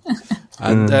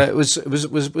 And was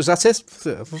that it?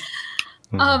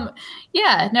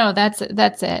 Yeah, no, that's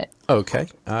it. Okay.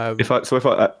 If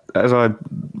I as I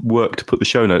work to put the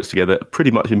show notes together, pretty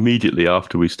much immediately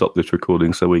after we stop this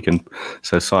recording, so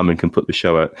Simon can put the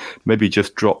show out, maybe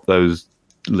just drop those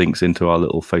links into our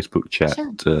little Facebook chat.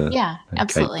 Sure. Yeah,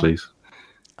 absolutely. Kate, please.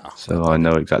 So I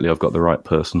know exactly I've got the right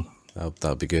person.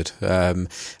 That'll be good. And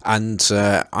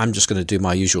I'm just going to do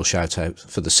my usual shout out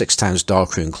for the Six Towns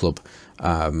Darkroom Club.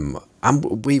 And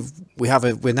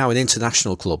we're now an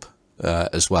international club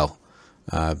as well.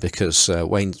 Because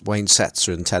Wayne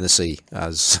Setzer in Tennessee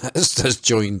has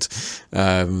joined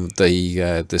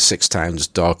the Six Towns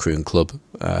Darkroom Club.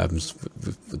 I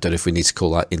don't know if we need to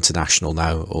call that international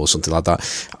now or something like that.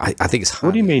 I think it's.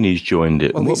 What do you mean he's joined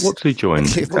it? Well, what's he joined?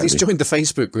 Exactly? Well, he's joined the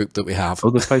Facebook group that we have.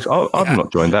 Oh, I've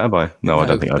not joined that, have I? No, I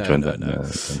don't think I've joined that.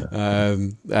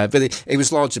 No. But it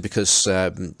was largely because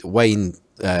Wayne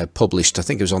published. I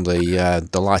think it was on the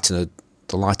Light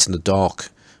in the Dark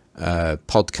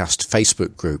podcast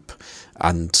Facebook group,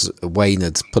 and Wayne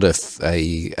had put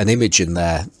an image in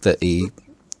there that he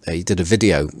did a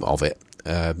video of it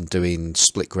doing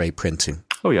split grey printing.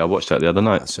 Oh yeah, I watched that the other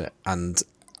night. That's it. And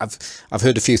I've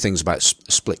heard a few things about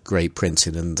split grey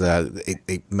printing, and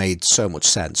it made so much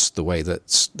sense the way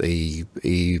that he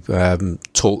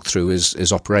talked through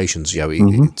his operations. You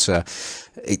know,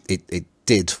 it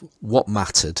did what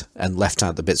mattered and left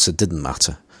out the bits that didn't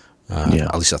matter.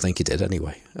 At least I think he did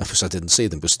anyway. Of course, I didn't see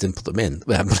them because he didn't put them in.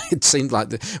 But it seemed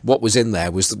like what was in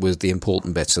there was the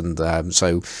important bit. And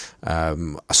so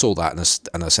I saw that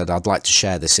and I said, I'd like to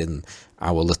share this in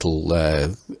our little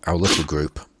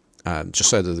group, just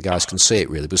so that the guys can see it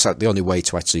really. Because the only way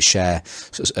to actually share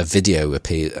a video,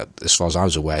 as far as I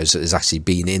was aware, is actually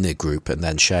being in a group and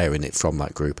then sharing it from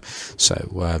that group.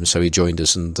 So he joined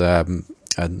us and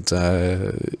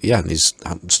he's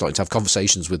starting to have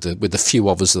conversations with the few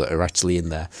of us that are actually in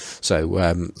there. So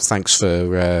thanks for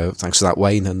that,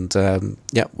 Wayne, and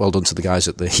well done to the guys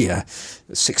at the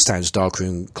Six Towns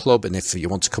Darkroom Club. And if you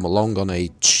want to come along on a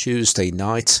Tuesday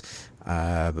night,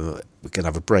 we're going to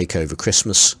have a break over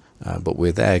Christmas. But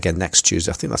we're there again next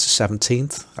Tuesday. I think that's the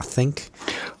 17th, I think.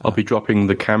 I'll be dropping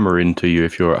the camera into you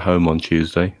if you're at home on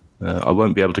Tuesday. I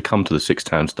won't be able to come to the Six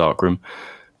Towns Darkroom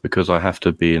because I have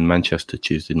to be in Manchester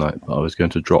Tuesday night. But I was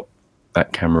going to drop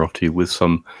that camera off to you with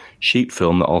some sheet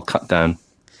film that I'll cut down.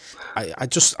 I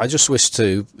just wish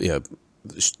to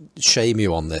shame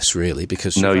you on this, really,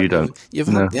 because no, you don't. You've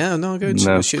had, I'm going to.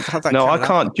 No, have that I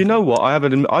can't. Out. Do you know what?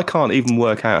 I can't even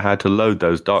work out how to load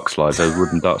those dark slides, those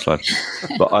wooden dark slides.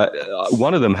 But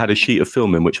one of them had a sheet of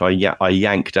film in which I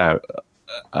yanked out.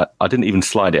 I didn't even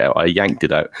slide it out. I yanked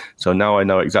it out. So now I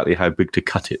know exactly how big to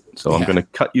cut it. So I'm going to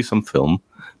cut you some film,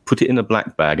 put it in a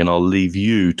black bag, and I'll leave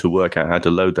you to work out how to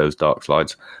load those dark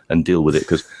slides and deal with it,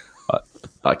 because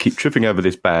I keep tripping over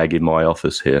this bag in my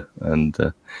office here, and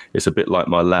it's a bit like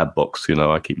my lab box.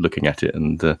 I keep looking at it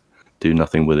and do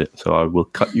nothing with it. So I will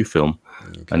cut you film.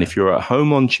 Okay. And if you're at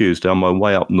home on Tuesday on my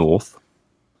way up north,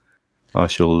 I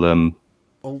shall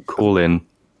call in.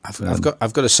 I've got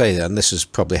to say that, and this is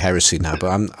probably heresy now,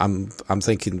 but I'm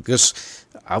thinking, because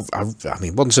one's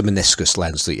a meniscus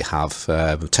lens that you have,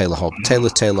 Taylor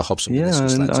Hobson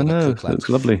meniscus lens. I know, it's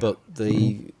lovely. But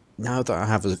now that I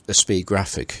have a speed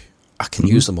graphic, I can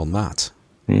use them on that.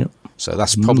 Yeah. So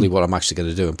that's probably what I'm actually going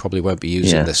to do, and probably won't be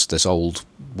using this old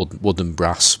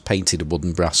painted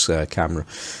wooden brass camera.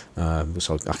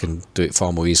 So I can do it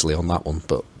far more easily on that one.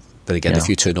 But then again, if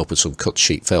you turn up with some cut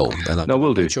sheet film, then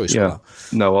we'll do. Choice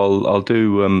No, I'll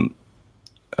do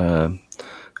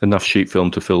enough sheet film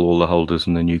to fill all the holders,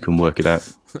 and then you can work it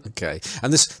out. Okay.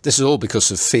 And this is all because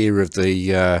of fear of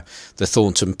the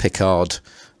Thornton Pickard.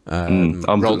 I'm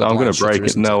going to break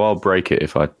it. No, I'll break it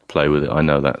if I play with it. I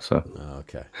know that. So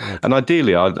okay. And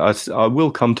ideally, I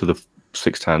will come to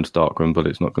 6 times darkroom, but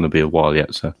it's not going to be a while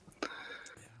yet. So,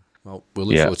 well, we'll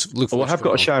look forward to. Well, I have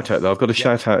got a shout out though. I've got a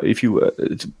shout out. If you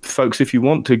folks, if you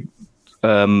want to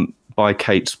buy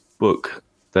Kate's book,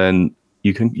 then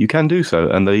you can do so,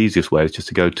 and the easiest way is just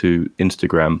to go to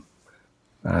Instagram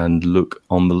and look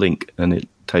on the link, and it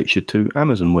takes you to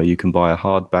Amazon, where you can buy a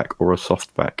hardback or a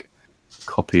softback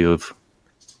copy of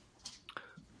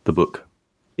the book.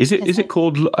 Is it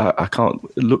called? I can't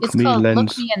look. It's me called lens.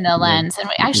 Look Me in the Lens, and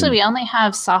we only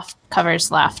have soft covers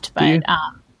left,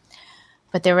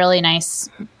 but they're really nice,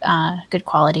 good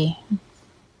quality.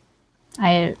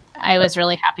 I was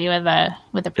really happy with the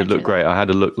picture. It looked great. I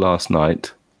had a look last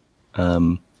night,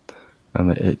 and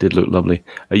it did look lovely.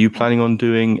 Are you planning on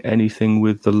doing anything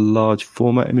with the large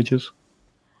format images?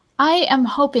 I am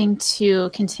hoping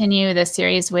to continue the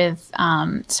series with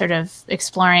sort of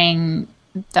exploring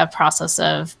the process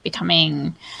of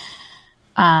becoming,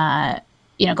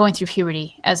 going through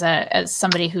puberty as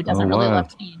somebody who doesn't really love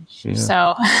to age. Yeah.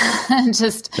 So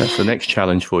that's the next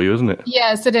challenge for you, isn't it?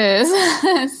 Yes, it is.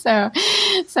 so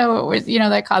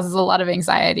that causes a lot of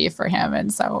anxiety for him,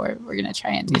 and so we're going to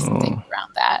try and do something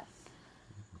around that.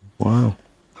 Wow.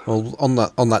 Well, on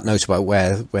that note about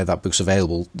where that book's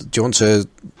available, do you want to,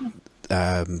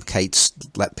 Kate,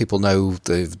 let people know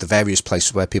the various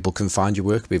places where people can find your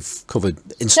work? We've covered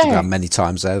Instagram many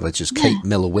times there, which is Kate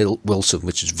Miller Wilson,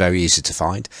 which is very easy to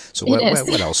find. So where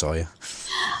else are you?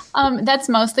 That's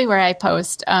mostly where I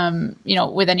post,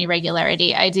 with any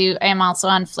regularity. I am also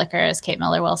on Flickr as Kate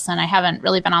Miller Wilson. I haven't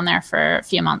really been on there for a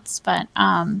few months, but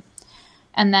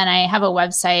and then I have a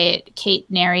website, Kate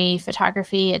Neary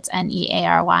Photography. It's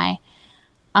Neary.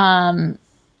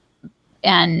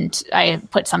 And I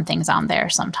put some things on there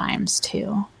sometimes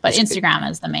too, but Instagram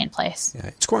is the main place.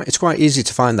 Yeah, it's quite easy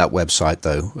to find that website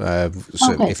though.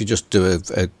 If you just do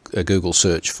a Google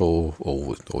search for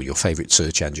or your favorite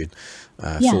search engine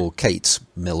for Kate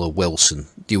Miller Wilson,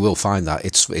 you will find that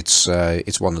it's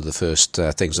one of the first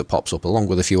things that pops up, along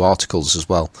with a few articles as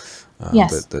well.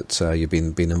 That you've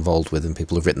been involved with and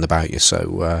people have written about you.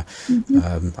 So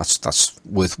that's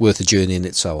worth a journey in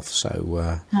itself.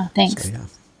 So thanks. So, yeah.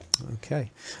 Okay.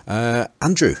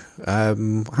 Andrew, how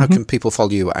can people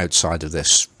follow you outside of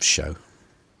this show?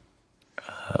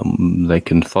 They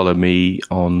can follow me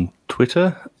on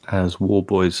Twitter as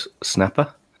Warboys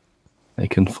Snapper. They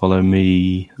can follow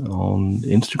me on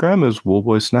Instagram as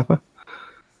Warboys Snapper.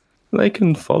 They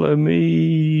can follow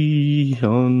me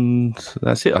on...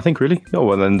 That's it, I think, really. Oh,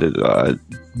 well, then the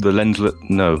Lenslet...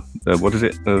 No. What is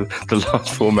it? The Large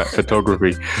Format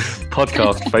Photography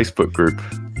Podcast Facebook group.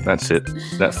 That's it.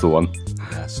 That's the one.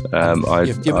 Yes.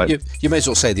 You may as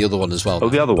well say the other one as well. Oh,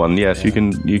 the other one, yes. Yeah.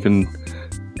 You can...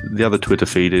 The other Twitter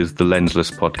feed is the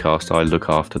Lensless Podcast. I look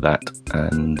after that,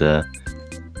 and I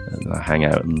hang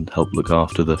out and help look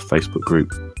after the Facebook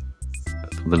group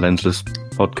for the Lensless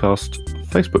Podcast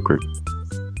Facebook group.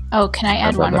 Oh, can I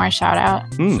add one more shout out?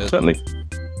 Certainly.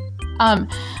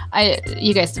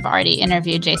 You guys have already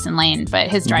interviewed Jason Lane, but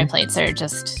his dry plates are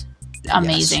just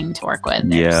amazing to work with.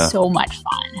 They're so much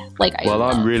fun.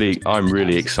 I'm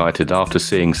really excited after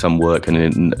seeing some work,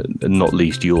 and not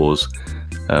least yours.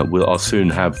 I'll soon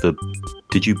have the.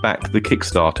 Did you back the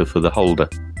Kickstarter for the holder?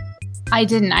 I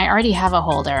didn't. I already have a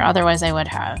holder. Otherwise, I would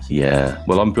have. Yeah.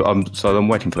 Well, I'm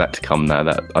waiting for that to come now.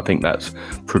 I think that's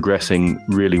progressing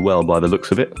really well by the looks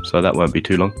of it. So that won't be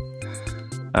too long.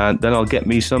 And then I'll get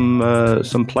me some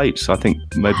plates. I think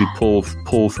maybe Paul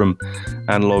from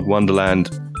Analog Wonderland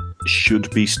should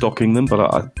be stocking them,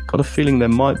 but I've got a feeling there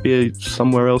might be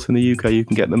somewhere else in the UK you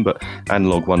can get them. But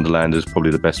Analog Wonderland is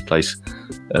probably the best place.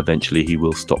 Eventually, he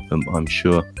will stock them, I'm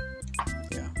sure.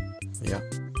 Yeah.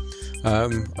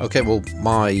 Okay, well,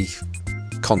 my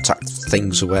contact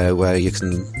things are where you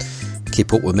can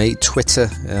keep up with me. Twitter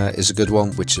is a good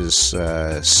one, which is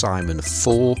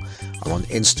Simon4. I'm on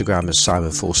Instagram as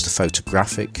Simon Forster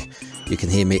Photographic. You can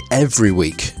hear me every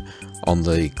week on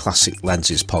the Classic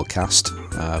Lenses podcast,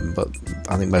 but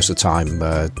I think most of the time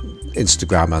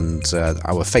Instagram and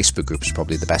our Facebook group is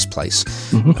probably the best place,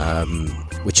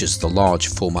 which is the Large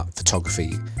Format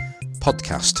Photography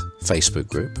Podcast Facebook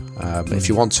group. If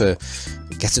you want to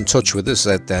get in touch with us,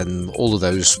 then all of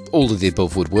the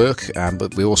above would work,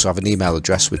 but we also have an email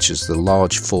address, which is the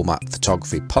Large Format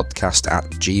Photography Podcast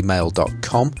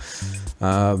 @gmail.com.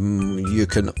 You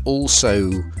can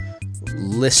also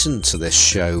listen to this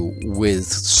show with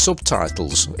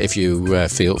subtitles if you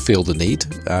feel the need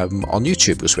on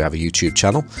YouTube, because we have a YouTube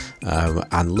channel,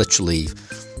 and literally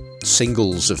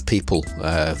singles of people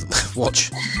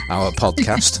watch our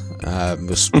podcast.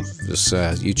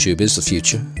 YouTube is the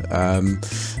future.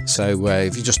 So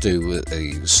if you just do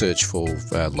a search for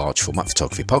Large Format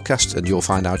Photography Podcast, and you'll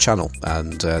find our channel,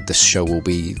 and this show will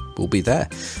be there.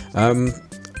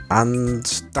 And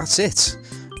that's it.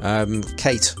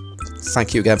 Kate,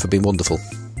 thank you again for being wonderful.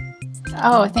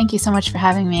 Oh, thank you so much for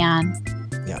having me on.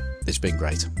 Yeah, it's been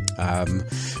great.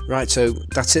 Right, so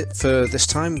that's it for this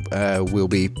time. We'll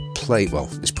be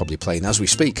it's probably playing as we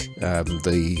speak,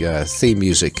 the theme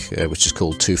music, which is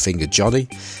called Two Fingered Johnny,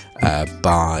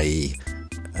 by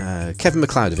Kevin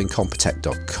MacLeod of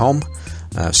Incompetech.com.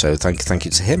 So thank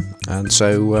you to him. And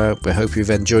so we hope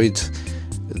you've enjoyed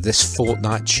this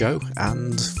fortnight show,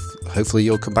 and hopefully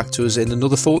you'll come back to us in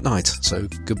another fortnight. So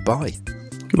goodbye.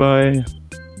 Goodbye.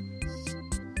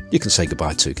 You can say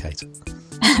goodbye too, Kate.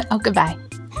 Oh, goodbye.